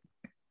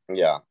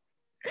yeah.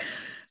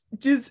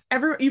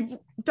 You've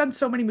done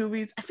so many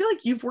movies. I feel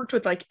like you've worked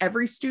with like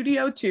every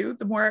studio too.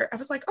 The more I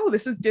was like, oh,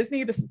 this is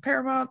Disney, this is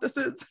Paramount,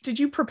 did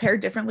you prepare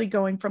differently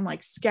going from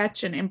like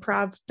sketch and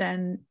improv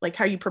than like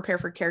how you prepare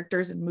for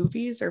characters in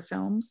movies or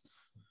films?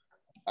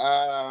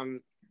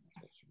 Or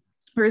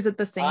is it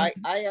the same?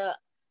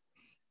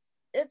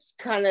 It's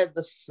kind of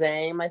the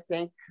same, I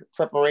think,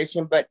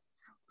 preparation, but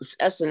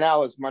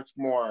SNL is much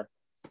more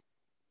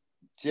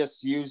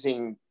just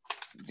using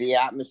the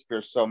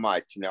atmosphere so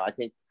much, you know. I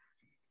think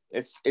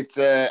it's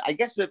I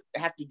guess it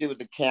have to do with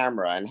the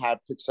camera and how it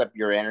picks up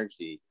your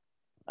energy.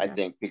 I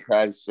think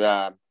because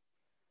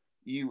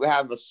you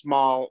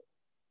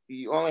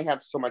only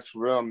have so much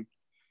room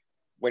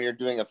when you're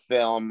doing a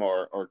film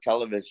or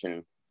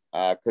television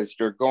because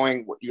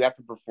you have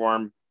to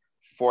perform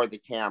for the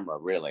camera,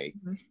 really.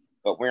 Mm-hmm.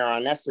 But when you're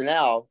on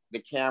SNL, the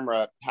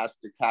camera has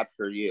to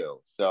capture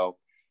you, so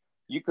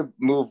you could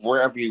move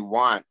wherever you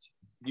want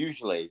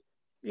usually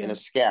in a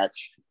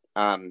sketch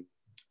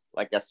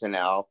like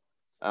SNL.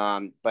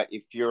 But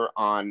if you're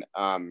on,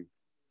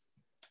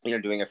 you know,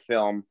 doing a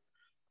film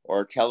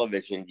or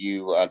television,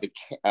 you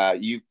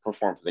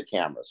perform for the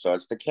camera. So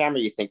it's the camera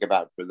you think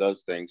about for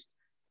those things.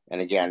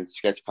 And again,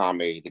 sketch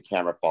comedy, the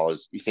camera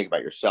follows. You think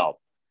about yourself.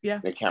 Yeah.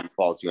 The camera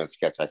follows you in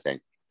sketch. I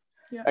think.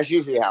 Yeah. That's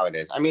usually how it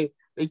is. I mean,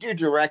 they do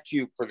direct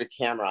you for the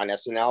camera on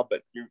SNL,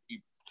 but you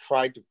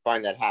try to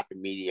find that happy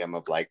medium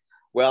of like,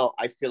 well,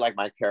 I feel like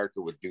my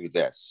character would do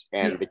this,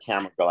 and the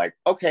camera go like,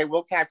 okay,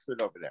 we'll capture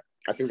it over there.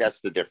 I think that's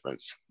the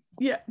difference.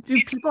 Yeah.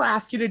 Do people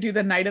ask you to do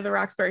the Night of the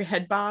Roxbury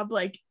head bob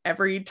like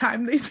every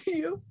time they see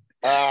you?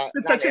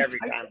 Not every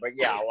time, but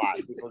yeah, a lot.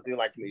 People do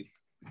like me.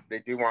 They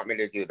do want me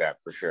to do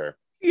that for sure.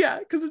 Yeah,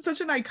 because it's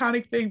such an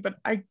iconic thing, but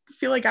I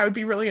feel like I would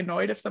be really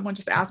annoyed if someone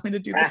just asked me to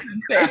do this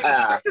thing.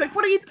 Like,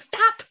 what are you,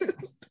 stop?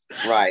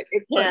 Right.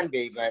 It can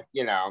be, but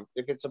you know,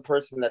 if it's a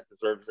person that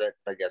deserves it,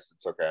 I guess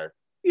it's okay.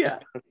 Yeah.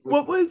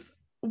 What was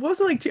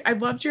it like I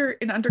loved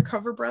in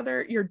Undercover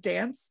Brother, your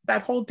dance,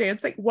 that whole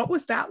dance thing. What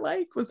was that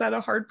like? Was that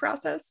a hard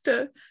process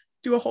to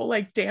do a whole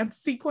like dance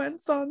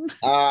sequence on?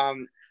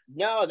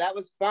 No, that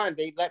was fun.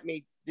 They let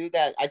me do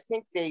that. I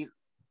think they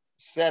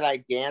said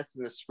I danced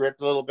in the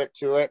script a little bit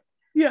to it.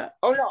 Yeah.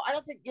 Oh no, I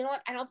don't think, you know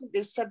what? I don't think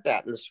they said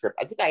that in the script.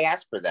 I think I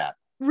asked for that.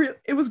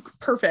 It was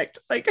perfect.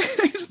 Like,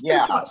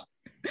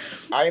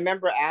 I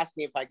remember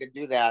asking if I could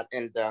do that.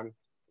 And,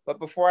 but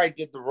before I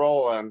did the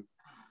role,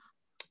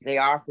 they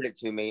offered it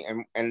to me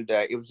and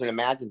it was an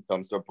Imagine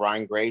film. So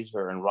Brian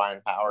Grazer and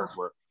Ryan Howard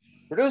were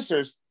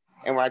producers.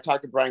 And when I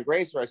talked to Brian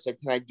Grazer, I said,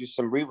 can I do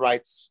some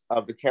rewrites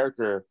of the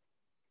character,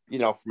 you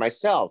know, for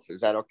myself?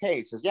 Is that okay?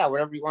 He says, yeah,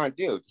 whatever you want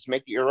to do, just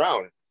make it your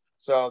own.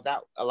 So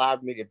that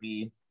allowed me to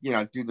be, you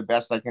know, do the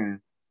best I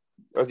can,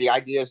 or the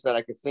ideas that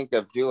I could think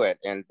of, do it.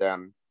 And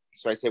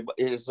so I said, well,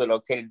 is it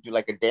okay to do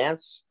like a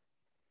dance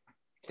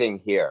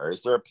thing here?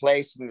 Is there a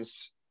place in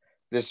this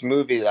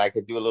movie that I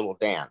could do a little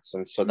dance?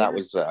 And so that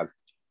was,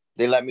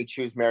 they let me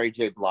choose Mary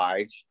J.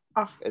 Blige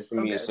as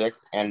the music.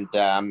 Good.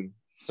 And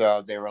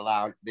so they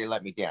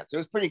let me dance. It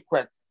was pretty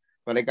quick,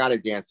 but I got a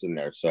dance in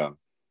there. So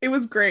it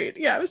was great.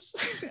 Yeah,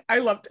 I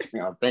loved it.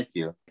 Yeah, thank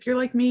you. If you're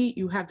like me,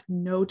 you have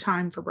no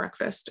time for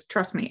breakfast.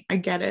 Trust me, I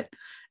get it.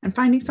 And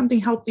finding something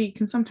healthy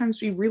can sometimes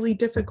be really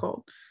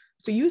difficult.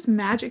 So use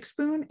Magic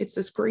Spoon. It's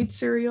this great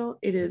cereal.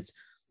 It is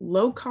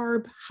low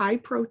carb, high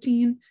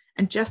protein,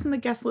 and Jess and the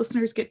Guest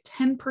listeners get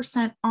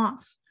 10%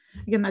 off.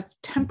 Again, that's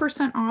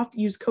 10% off.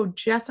 Use code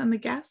Jess and the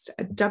Guest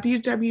at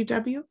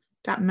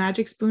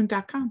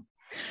www.magicspoon.com.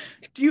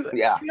 Do you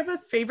have a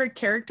favorite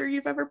character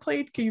you've ever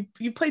played?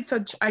 You played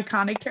such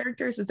iconic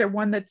characters. Is there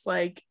one that's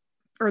like,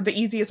 or the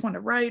easiest one to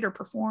write or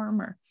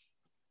perform? Or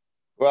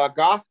Well,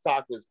 Goth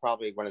Talk was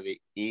probably one of the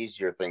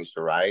easier things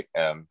to write.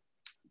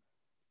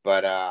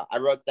 But I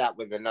wrote that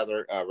with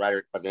another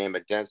writer by the name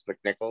of Dennis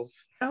McNichols.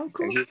 Oh,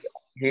 cool. And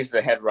he's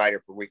the head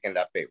writer for Weekend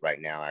Update right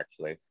now,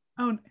 actually.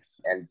 Oh,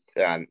 nice.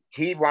 And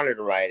he wanted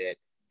to write it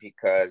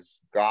because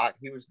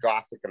he was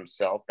Gothic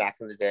himself back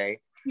in the day.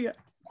 Yeah.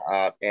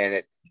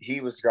 And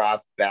he was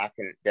Goth down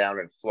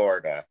in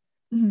Florida.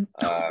 Mm-hmm.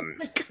 Oh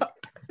my God.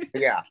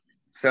 Yeah.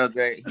 So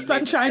the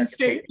Sunshine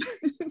State.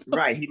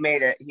 Right. He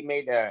made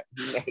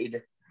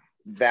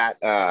that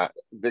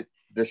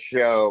the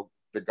show,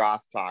 the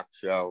Goth Talk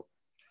show,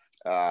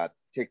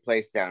 take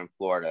place down in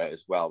Florida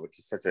as well, which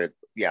is such a,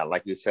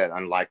 like you said,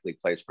 unlikely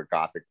place for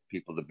Gothic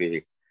people to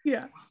be.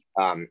 Yeah.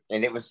 And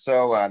it was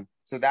so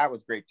that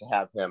was great to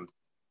have him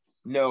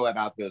know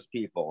about those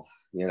people,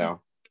 you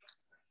know.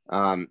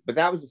 But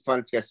that was a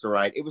fun sketch to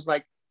write. It was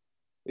like,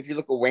 if you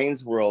look at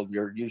Wayne's World,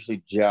 you're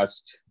usually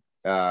just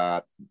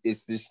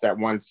it's just that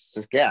one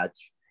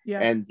sketch.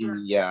 Yeah. And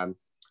the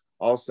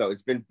also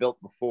it's been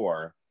built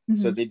before,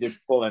 so they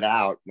just pull it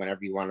out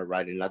whenever you want to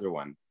write another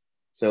one.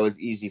 So it's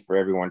easy for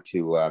everyone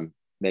to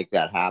make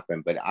that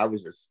happen. But I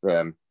was just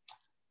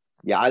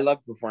I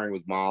loved performing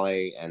with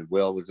Molly, and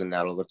Will was in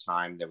that all the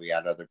time. Then we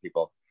had other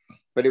people,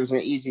 but it was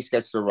an easy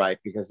sketch to write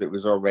because it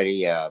was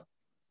already a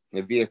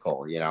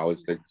vehicle. You know, it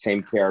was the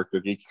same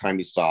character each time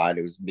you saw it.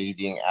 It was me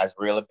being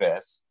Azrael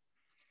Abyss,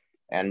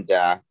 and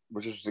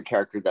which was a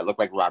character that looked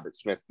like Robert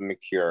Smith from The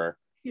Cure.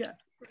 Yeah.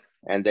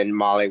 And then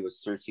Molly was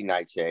Cersei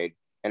Nightshade,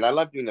 and I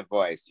love doing the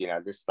voice. You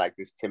know, just like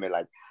this timid,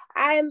 like,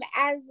 I'm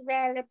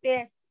Azrael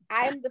Abyss.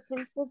 I'm the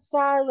Prince of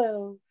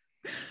Sorrow.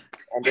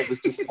 And it was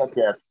just such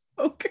a.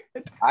 Oh,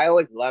 good. I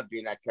always loved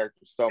doing that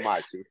character so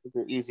much. It was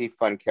such an easy,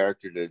 fun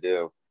character to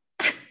do.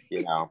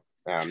 You know,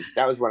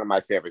 that was one of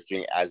my favorites,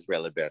 doing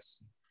Azrael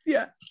Abyss.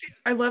 Yeah,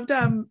 I loved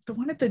the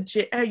one at the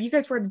gym. You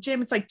guys were at the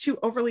gym. It's like two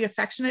overly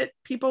affectionate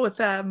people with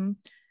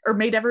or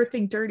made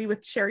everything dirty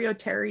with Sherry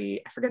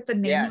O'Terry. I forget the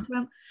name of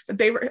them, but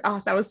they were. Oh,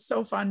 that was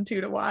so fun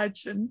too to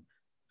watch. And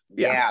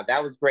yeah,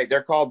 that was great.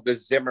 They're called the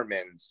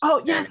Zimmermans.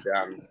 Oh yes.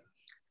 And,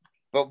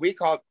 but we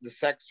called it the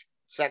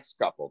sex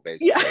couple,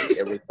 basically. Yeah.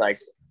 It was like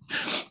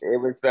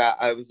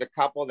it was a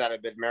couple that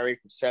had been married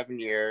for 7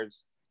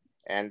 years,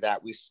 and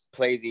that we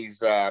play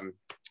these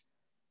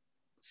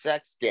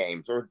sex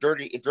games or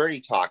dirty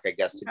talk, I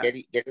guess, to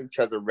get each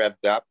other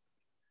revved up.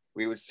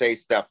 We would say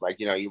stuff like,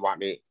 you know, you want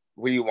me,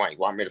 what do you want? You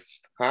want me to,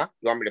 huh?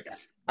 You want me to,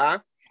 huh?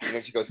 And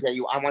then she goes, yeah,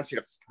 I want you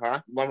to, huh?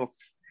 You want me to,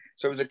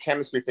 so it was a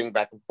chemistry thing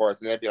back and forth.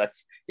 And they'd be like,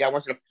 yeah, I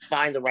want you to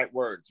find the right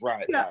words.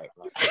 Right.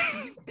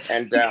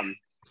 And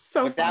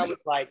so but that was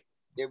like,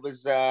 it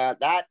was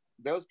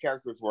those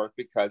characters worked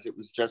because it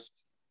was just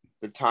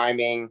the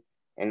timing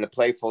and the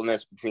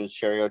playfulness between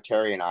Sherry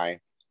O'Terry and I.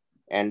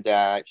 And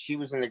she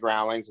was in the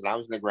Groundlings, and I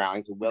was in the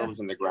Groundlings, and Will was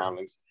in the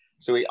Groundlings.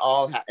 So we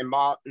all had, and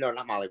not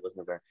Molly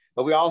wasn't there,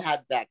 but we all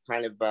had that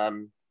kind of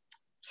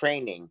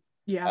training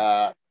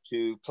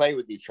to play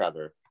with each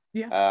other.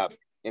 Yeah.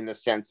 In the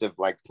sense of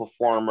like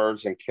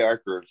performers and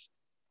characters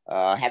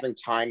having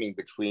timing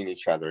between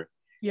each other.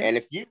 Yeah. And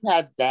if you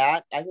had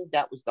that, I think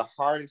that was the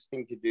hardest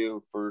thing to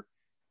do for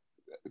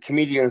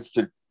comedians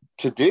to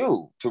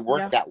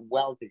work that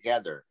well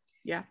together.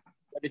 Yeah.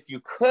 But if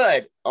you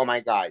could, oh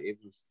my God, it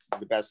was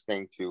the best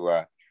thing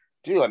to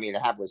do. I mean,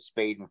 it happened with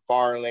Spade and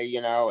Farley,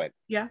 you know. It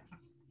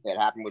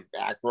happened with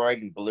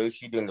Aykroyd and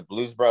Belushi doing the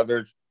Blues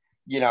Brothers.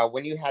 You know,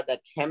 when you had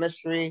that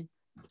chemistry,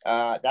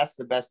 that's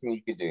the best thing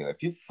you could do.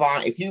 If you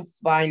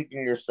find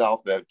in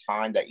yourself a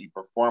time that you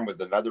perform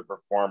with another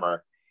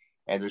performer,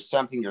 and there's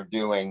something you're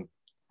doing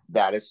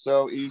that is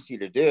so easy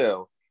to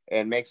do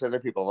and makes other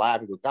people laugh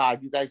and go,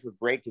 God, you guys were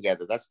great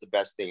together. That's the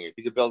best thing. If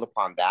you could build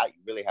upon that,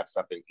 you really have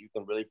something. You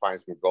can really find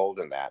some gold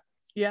in that.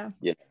 Yeah.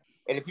 Yeah.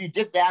 And if you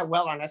did that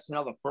well on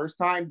SNL the first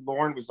time,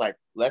 Lauren was like,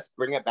 let's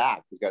bring it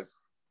back, because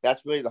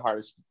that's really the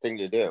hardest thing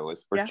to do,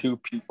 is for two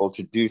people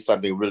to do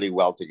something really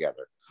well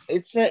together.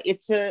 I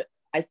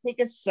think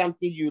it's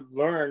something you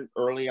learn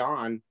early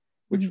on,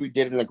 which we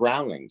did in the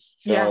Groundlings.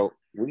 So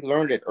we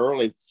learned it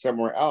early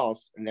somewhere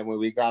else. And then when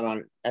we got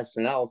on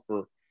SNL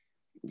for,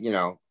 you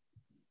know,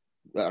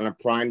 on a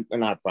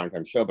not a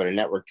primetime show, but a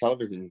network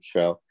television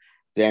show,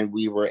 then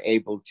we were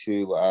able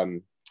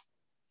to,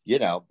 you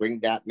know, bring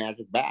that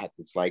magic back.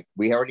 It's like,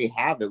 we already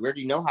have it. We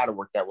already know how to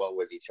work that well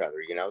with each other,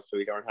 you know, so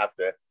we don't have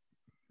to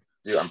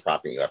do, I'm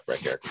propping you up right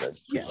here.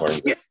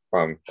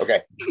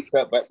 Okay.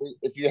 So, but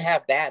if you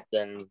have that,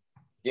 then,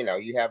 you know,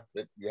 you have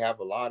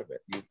a lot of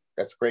it.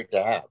 That's great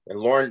to have. And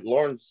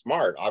Lauren's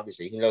smart,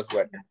 obviously. He knows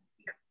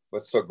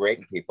what's so great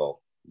in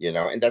people, you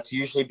know, and that's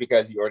usually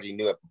because you already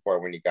knew it before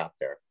when you got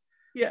there.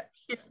 Yeah.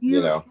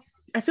 You know,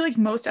 I feel like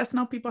most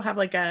SNL people have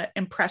like a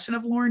impression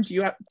of Lauren. Do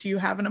you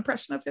have an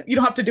impression of him? You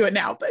don't have to do it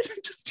now, but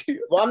just do.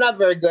 Well, I'm not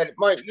very good at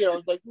mine. You know,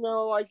 it's like,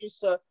 no, I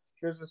just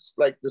there's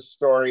this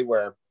story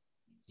where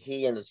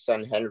he and his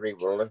son Henry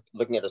were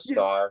looking at a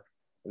star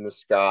in the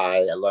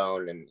sky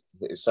alone, and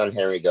his son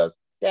Henry goes,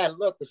 Dad,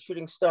 look, a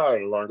shooting star.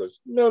 And Lauren goes,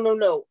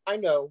 no, I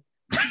know.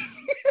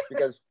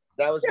 Because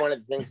that was one of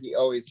the things he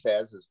always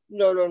says is,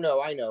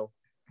 no, I know.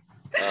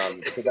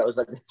 So that was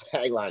like the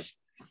tagline.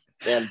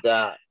 And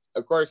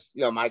of course,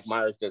 Mike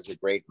Myers does a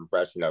great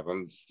impression of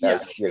him,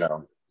 as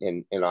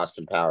in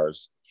Austin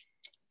Powers,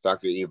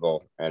 Dr.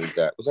 Evil. And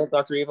was that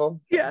Dr.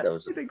 Evil? Yeah, that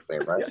was his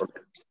name, right?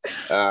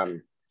 Yeah.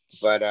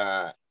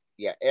 But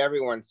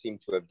everyone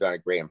seemed to have done a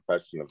great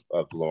impression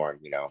of Lorne.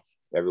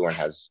 Everyone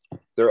has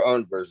their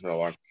own version of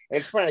Lorne. And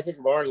it's funny, I think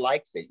Lorne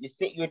likes it. You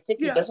would think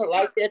he doesn't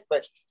like it,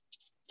 but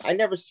I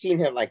never seen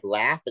him like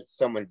laugh at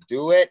someone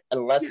do it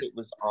unless it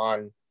was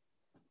on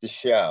the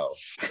show.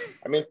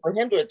 I mean, for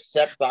him to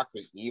accept Dr.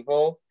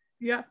 Evil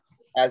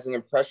as an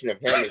impression of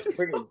him is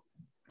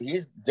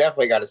he's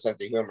definitely got a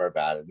sense of humor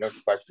about it. No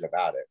question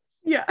about it.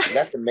 Yeah. And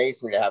that's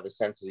amazing to have a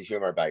sense of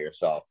humor about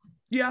yourself.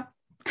 Yeah.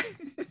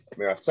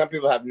 Some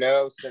people have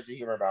no sense of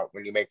humor about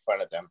when you make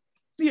fun of them.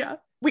 Yeah.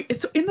 Wait,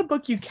 so in the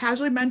book, you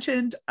casually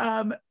mentioned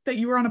that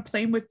you were on a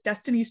plane with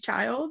Destiny's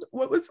Child.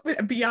 What was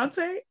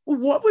Beyonce?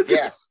 What was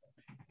it?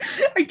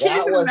 I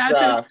can't even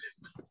imagine.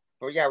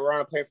 We're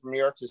on a plane from New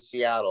York to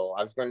Seattle.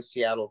 I was going to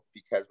Seattle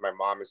because my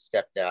mom and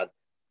stepdad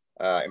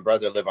and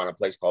brother live on a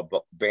place called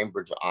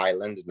Bainbridge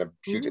Island in the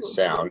Puget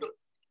Sound.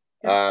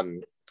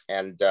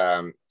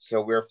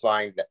 So we were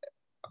flying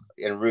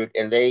en route,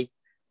 and they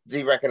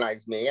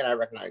recognized me, and I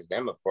recognized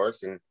them, of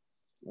course. And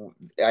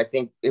I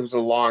think it was a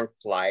long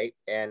flight,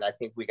 and I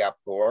think we got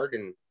bored,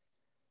 and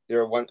they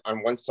were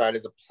on one side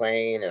of the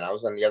plane, and I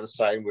was on the other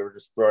side, and we were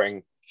just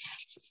throwing,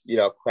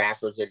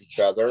 crackers at each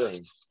other.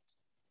 And,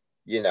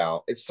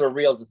 it's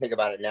surreal to think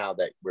about it now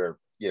that we're,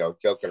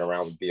 joking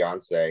around with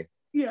Beyonce.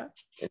 Yeah.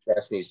 And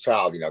Destiny's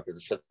Child,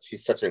 because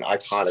she's such an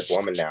iconic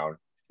woman now.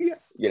 Yeah.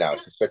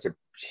 She's such a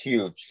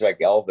huge, she's like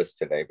Elvis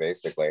today,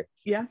 basically.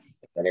 Yeah.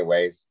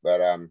 Anyways, but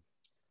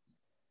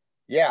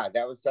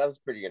that was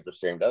pretty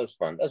interesting. That was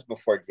fun. That was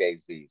before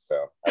Jay-Z,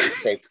 so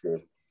it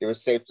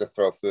was safe to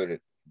throw food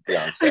at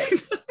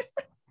Beyonce.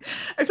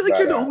 I feel like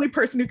you're the only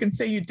person who can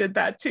say you did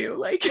that too.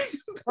 Like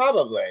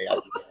probably,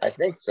 I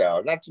think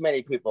so. Not too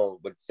many people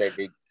would say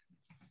they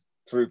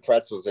threw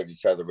pretzels at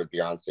each other with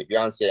Beyonce.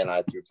 Beyonce and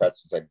I threw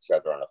pretzels at each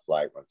other on a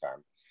flight one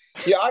time.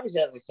 She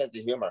obviously has a sense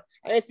of humor.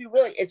 I mean, if you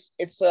really, it's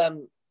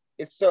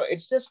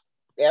just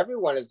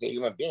everyone is a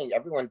human being.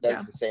 Everyone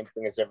does the same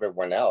thing as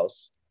everyone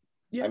else.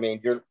 Yeah. I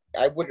mean,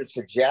 I wouldn't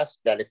suggest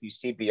that if you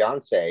see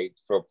Beyonce,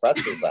 throw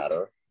pretzels at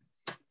her,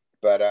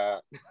 but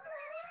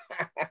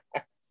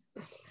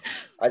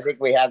I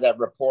think we had that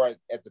rapport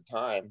at the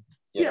time.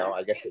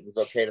 I guess it was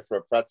okay to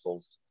throw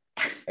pretzels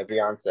at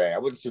Beyonce. I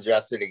wouldn't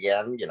suggest it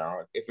again.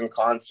 If in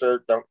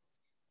concert,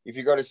 if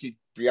you go to see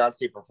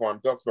Beyonce perform,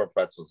 don't throw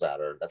pretzels at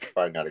her. That's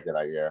probably not a good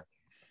idea.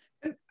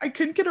 And I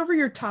couldn't get over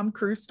your Tom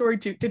Cruise story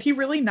too. Did he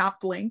really not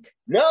blink?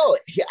 No,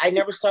 I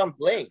never saw him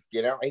blink.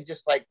 He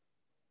just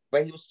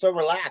but he was so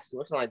relaxed. It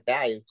wasn't like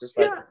that. He was just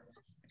like,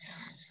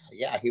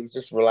 he was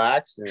just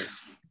relaxed and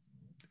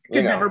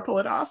could never pull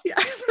it off. Yeah.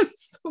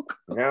 So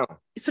cool. No.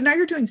 So now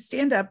you're doing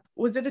stand-up.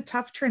 Was it a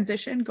tough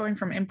transition going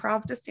from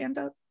improv to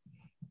stand-up?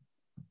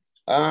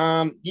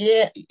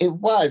 Yeah, it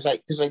was.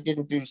 Because I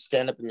didn't do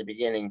stand-up in the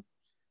beginning.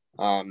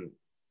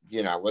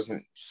 It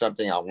wasn't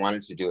something I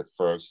wanted to do at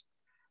first,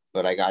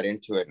 but I got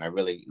into it and I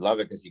really love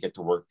it because you get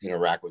to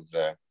interact with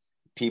the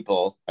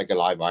people like a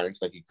live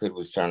audience, like you could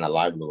with Saturday Night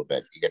Live a little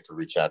bit. You get to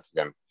reach out to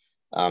them.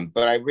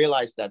 But I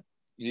realized that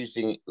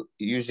using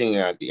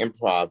the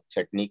improv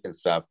technique and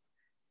stuff,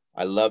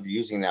 I loved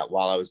using that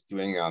while I was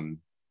doing,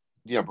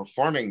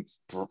 performing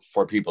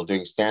for people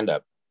doing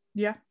stand-up.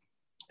 Yeah.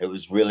 It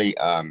was really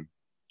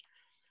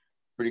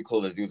pretty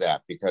cool to do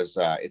that because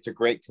it's a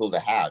great tool to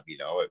have,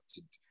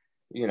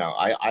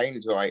 I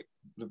enjoy,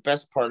 the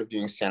best part of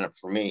doing stand-up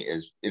for me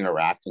is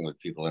interacting with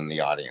people in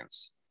the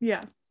audience.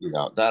 Yeah.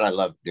 That I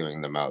love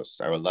doing the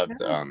most. I would love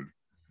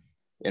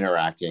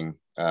interacting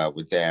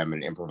with them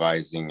and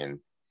improvising and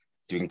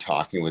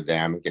talking with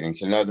them, getting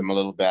to know them a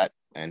little bit.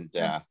 And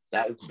that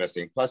was the best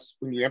thing. Plus,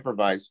 when you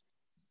improvise,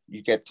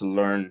 you get to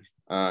learn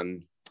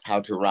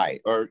how to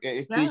write, or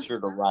it's easier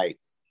to write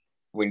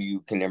when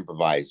you can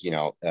improvise,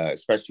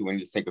 especially when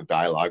you think of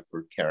dialogue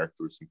for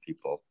characters and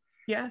people.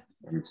 Yeah.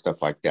 And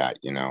stuff like that,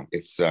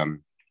 it's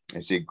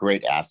a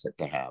great asset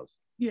to have.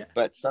 Yeah.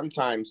 But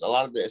sometimes a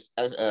lot of this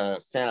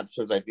stand-up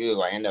shows I do,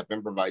 I end up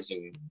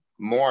improvising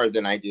more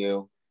than I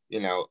do,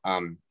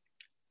 than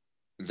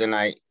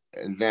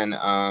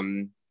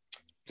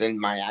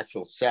my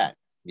actual set,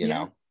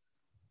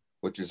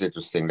 which is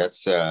interesting.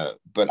 That's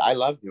but I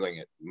love doing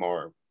it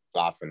more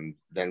often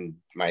than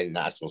my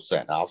natural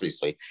set,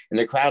 obviously. And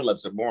the crowd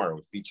loves it more.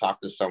 If you talk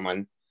to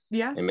someone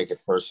and make it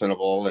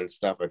personable and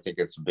stuff, I think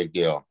it's a big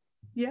deal.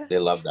 Yeah. They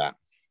love that.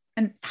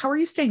 And how are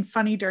you staying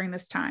funny during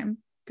this time?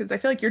 Because I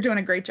feel like you're doing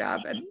a great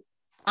job and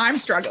I'm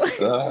struggling.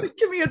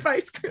 Give me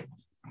advice, Chris.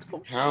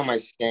 How am I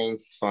staying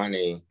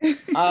funny?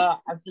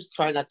 I'm just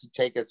trying not to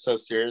take it so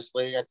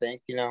seriously, I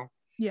think,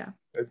 Yeah.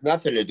 There's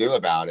nothing to do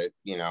about it,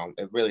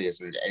 it really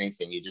isn't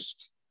anything. You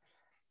just,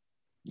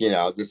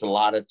 there's a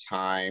lot of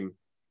time.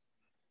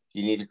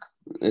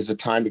 There's a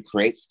time to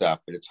create stuff,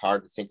 but it's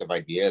hard to think of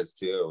ideas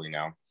too,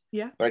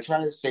 Yeah. But I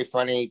try to stay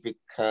funny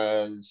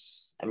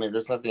because,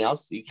 there's nothing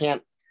else. You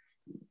can't,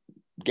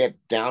 get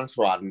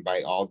downtrodden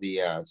by all the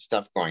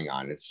stuff going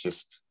on. It's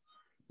just,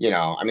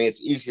 I mean,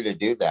 it's easy to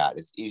do that.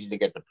 It's easy to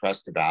get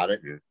depressed about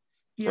it and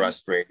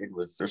frustrated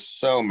with, there's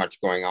so much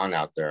going on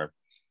out there,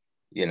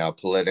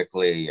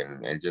 politically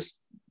and just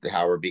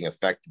how we're being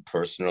affected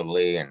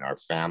personally and our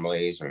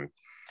families. And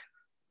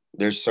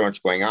there's so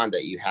much going on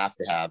that you have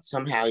to have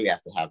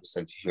a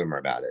sense of humor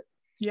about it.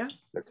 Yeah.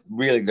 That's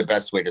really the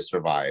best way to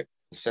survive.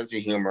 The sense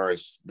of humor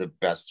is the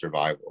best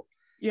survival.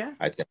 Yeah.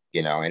 I think,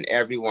 and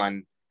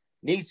everyone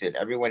needs it.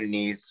 Everyone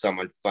needs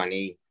someone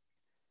funny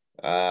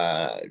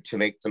to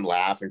make them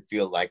laugh and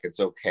feel like it's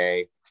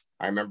okay.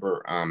 I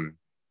remember,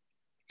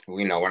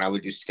 when I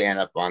would do stand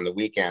up on the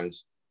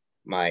weekends,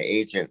 my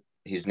agent,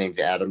 his name's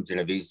Adam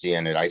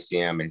Genovesian at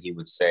ICM, and he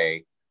would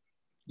say,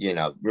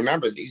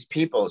 remember, these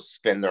people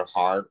spend their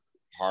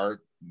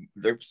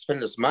they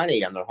spend this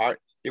money on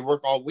they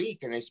work all week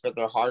and they spend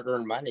their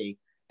hard-earned money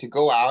to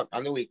go out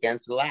on the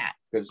weekends to laugh,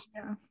 because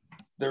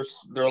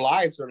their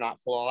lives are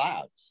not full of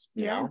laughs.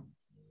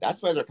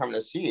 That's why they're coming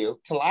to see you,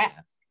 to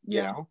laugh,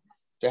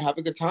 to have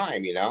a good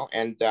time,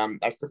 and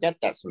I forget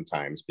that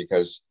sometimes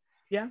because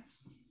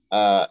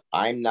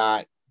I'm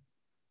not,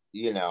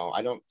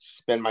 I don't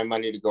spend my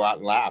money to go out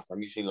and laugh.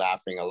 I'm usually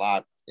laughing a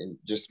lot in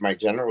just my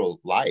general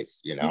life.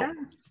 You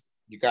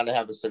got to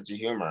have a sense of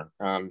humor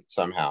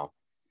somehow.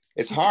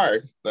 It's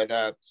hard,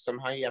 but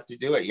somehow you have to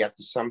do it. You have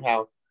to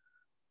somehow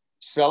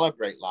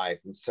celebrate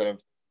life instead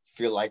of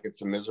feel like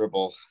it's a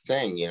miserable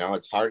thing.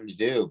 It's hard to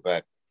do,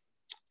 but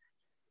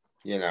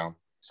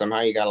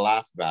somehow you got to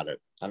laugh about it.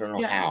 I don't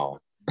know how.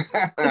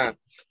 But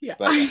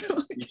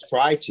you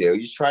try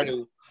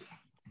to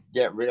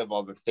get rid of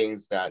all the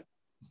things that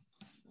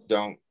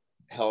don't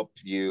help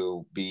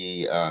you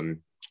be that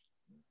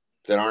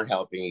aren't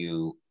helping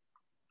you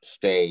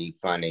stay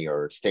funny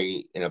or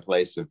stay in a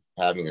place of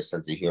having a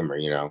sense of humor.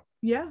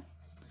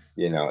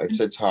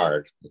 It's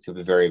hard. It could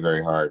be very,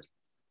 very hard.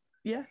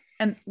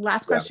 And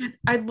last question,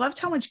 I loved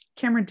how much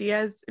Cameron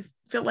Diaz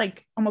felt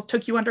like almost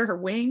took you under her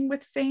wing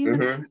with fame.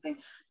 And everything.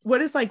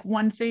 What is like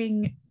one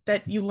thing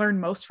that you learned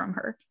most from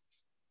her?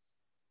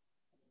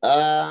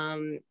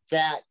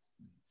 That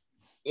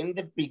in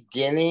the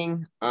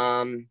beginning,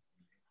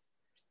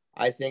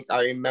 I think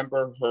I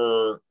remember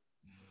her.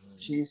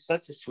 She's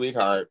such a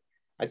sweetheart.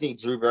 I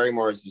think Drew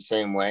Barrymore is the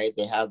same way.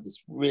 They have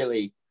this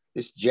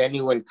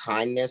genuine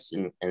kindness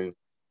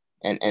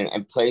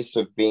and place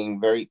of being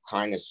very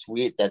kind and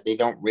sweet, that they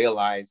don't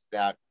realize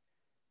that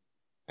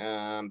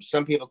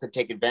some people could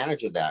take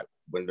advantage of that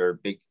when they're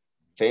big,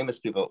 famous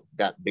people,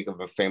 that big of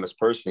a famous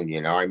person.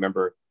 I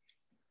remember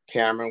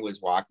Cameron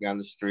was walking on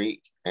the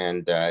street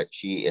and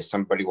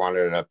somebody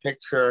wanted a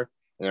picture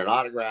and an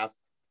autograph.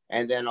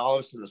 And then all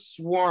of a sudden, a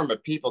swarm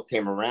of people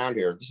came around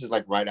here. This is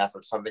like right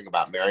after Something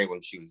About Mary, when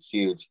she was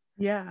huge.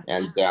 Yeah.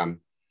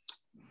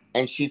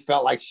 And she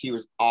felt like she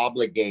was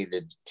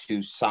obligated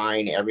to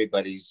sign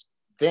everybody's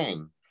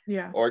thing.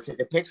 Yeah. Or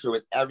take a picture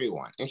with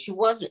everyone. And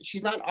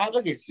she's not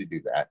obligated to do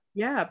that.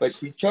 Yeah. But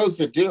she chose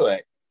to do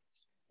it.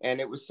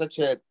 And it was such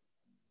a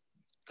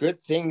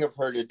good thing of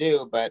her to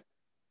do, but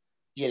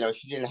she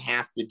didn't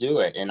have to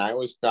do it. And I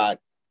always thought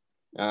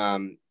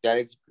that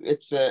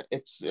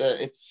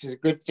it's a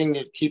good thing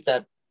to keep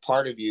that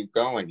part of you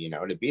going,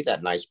 to be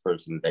that nice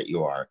person that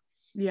you are.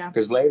 Yeah.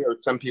 Because later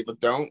some people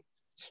don't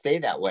stay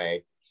that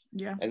way.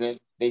 Yeah. And then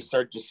they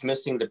start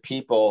dismissing the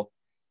people,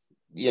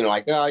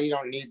 like, oh, you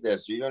don't need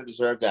this, or you don't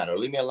deserve that, or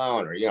leave me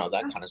alone, or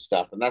that kind of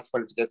stuff. And that's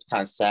when it gets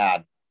kind of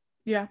sad.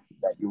 Yeah.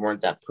 That you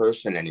weren't that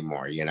person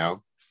anymore, Yeah.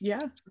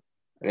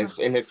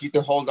 And if you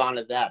can hold on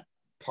to that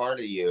part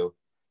of you,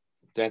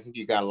 then I think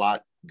you got a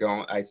lot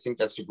going. I think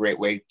that's a great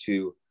way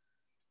to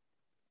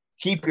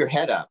keep your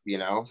head up,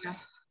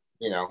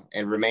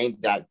 and remain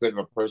that good of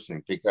a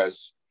person,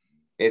 because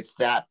it's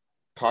that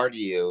part of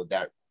you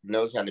that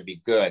knows how to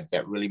be good,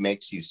 that really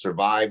makes you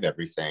survive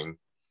everything,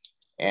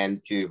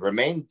 and to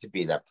remain to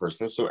be that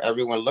person. So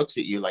everyone looks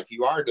at you like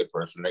you are a good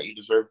person, that you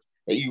deserve,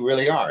 that you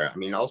really are. I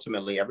mean,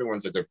 ultimately,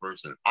 everyone's a good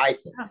person, I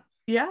think.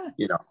 Yeah.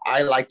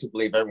 I like to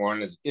believe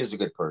everyone is a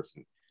good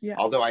person. Yeah.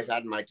 Although I've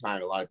had in my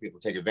time a lot of people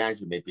take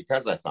advantage of me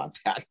because I thought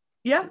that.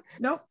 Yeah.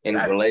 No. In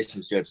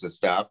relationships and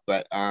stuff,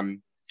 but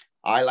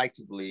I like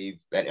to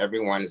believe that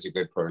everyone is a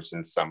good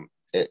person.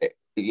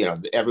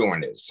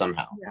 Everyone is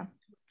somehow. Yeah.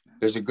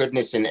 There's a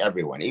goodness in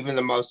everyone, even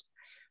the most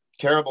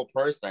terrible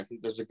person. I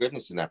think there's a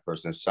goodness in that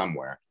person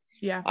somewhere.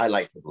 Yeah. I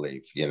like to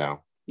believe.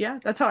 Yeah,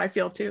 that's how I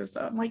feel too.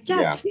 So I'm like,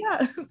 yes,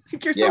 yeah.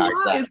 Like, you're so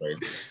wise. Exactly.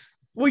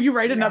 Will you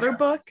write another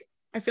book?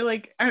 I feel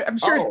like I'm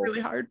sure it's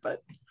really hard, but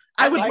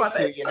I would love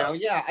it.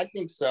 Yeah, I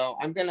think so.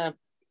 I'm gonna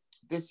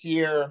this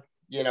year,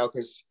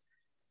 because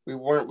we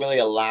weren't really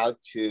allowed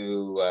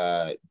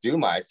to do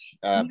much,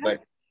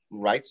 but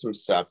write some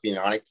stuff. And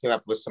I came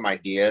up with some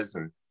ideas,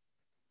 and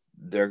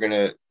they're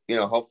gonna,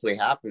 hopefully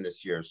happen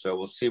this year. So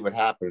we'll see what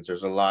happens.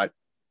 There's a lot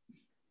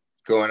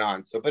going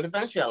on. So, but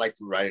eventually, I'd like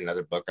to write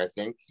another book. I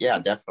think, yeah,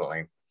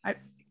 definitely.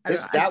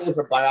 That was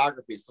a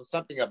biography, so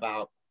something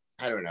about,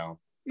 I don't know,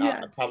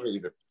 probably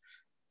the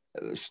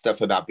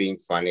stuff about being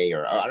funny,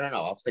 or I don't know.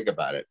 I'll think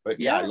about it. But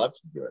yeah, I love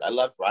to do it. I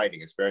love writing.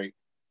 It's very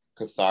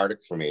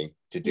cathartic for me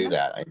to do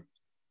that.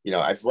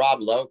 If Rob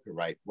Lowe could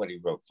write what he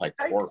wrote, like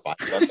 4 or 5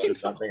 books or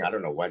something, I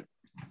don't know what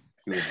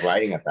he was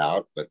writing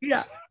about, but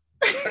yeah.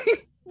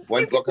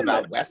 One book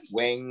about West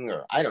Wing,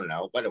 or I don't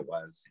know what it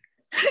was.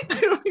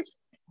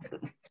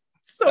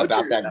 So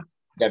about true.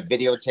 that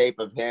videotape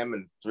of him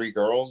and 3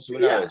 girls. Who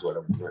knows what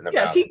it was written about?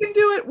 Yeah, if he can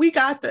do it, we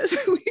got this.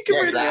 We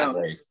can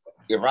exactly.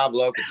 If Rob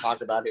Lowe could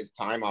talk about his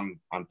time on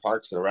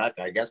Parks and Rec,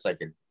 I guess I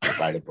could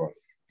write a book.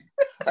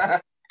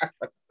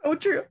 So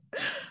true.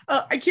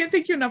 I can't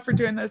thank you enough for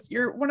doing this.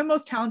 You're one of the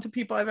most talented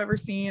people I've ever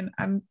seen.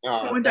 I'm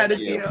so indebted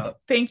to you.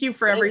 Thank you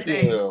for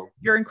everything.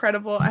 You're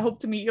incredible. I hope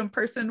to meet you in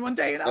person one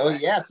day.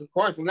 Yes, of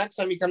course. Well, next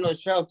time you come to the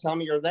show, tell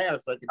me you're there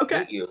so I can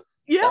meet you.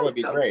 Yeah, that would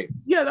be great.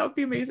 Yeah, that would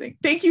be amazing.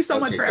 Thank you so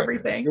much for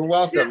everything. You're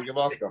welcome. Yeah. You're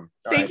welcome.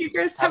 Thank you,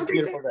 Chris. Have a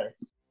great day.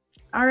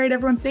 All right,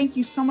 everyone. Thank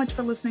you so much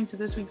for listening to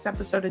this week's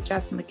episode of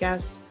Jess and the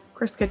Guest.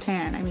 Chris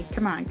Kattan. I mean,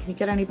 come on. Can you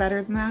get any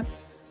better than that?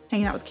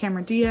 Hanging out with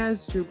Cameron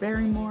Diaz, Drew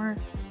Barrymore.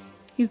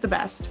 He's the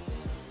best.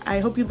 I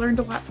hope you learned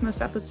a lot from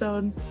this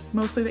episode.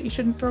 Mostly that you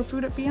shouldn't throw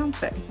food at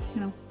Beyonce.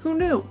 Who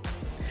knew? All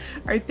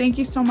right, thank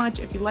you so much.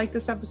 If you like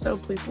this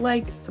episode, please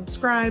like,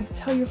 subscribe,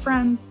 tell your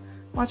friends,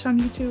 watch on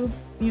YouTube.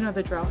 You know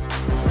the drill.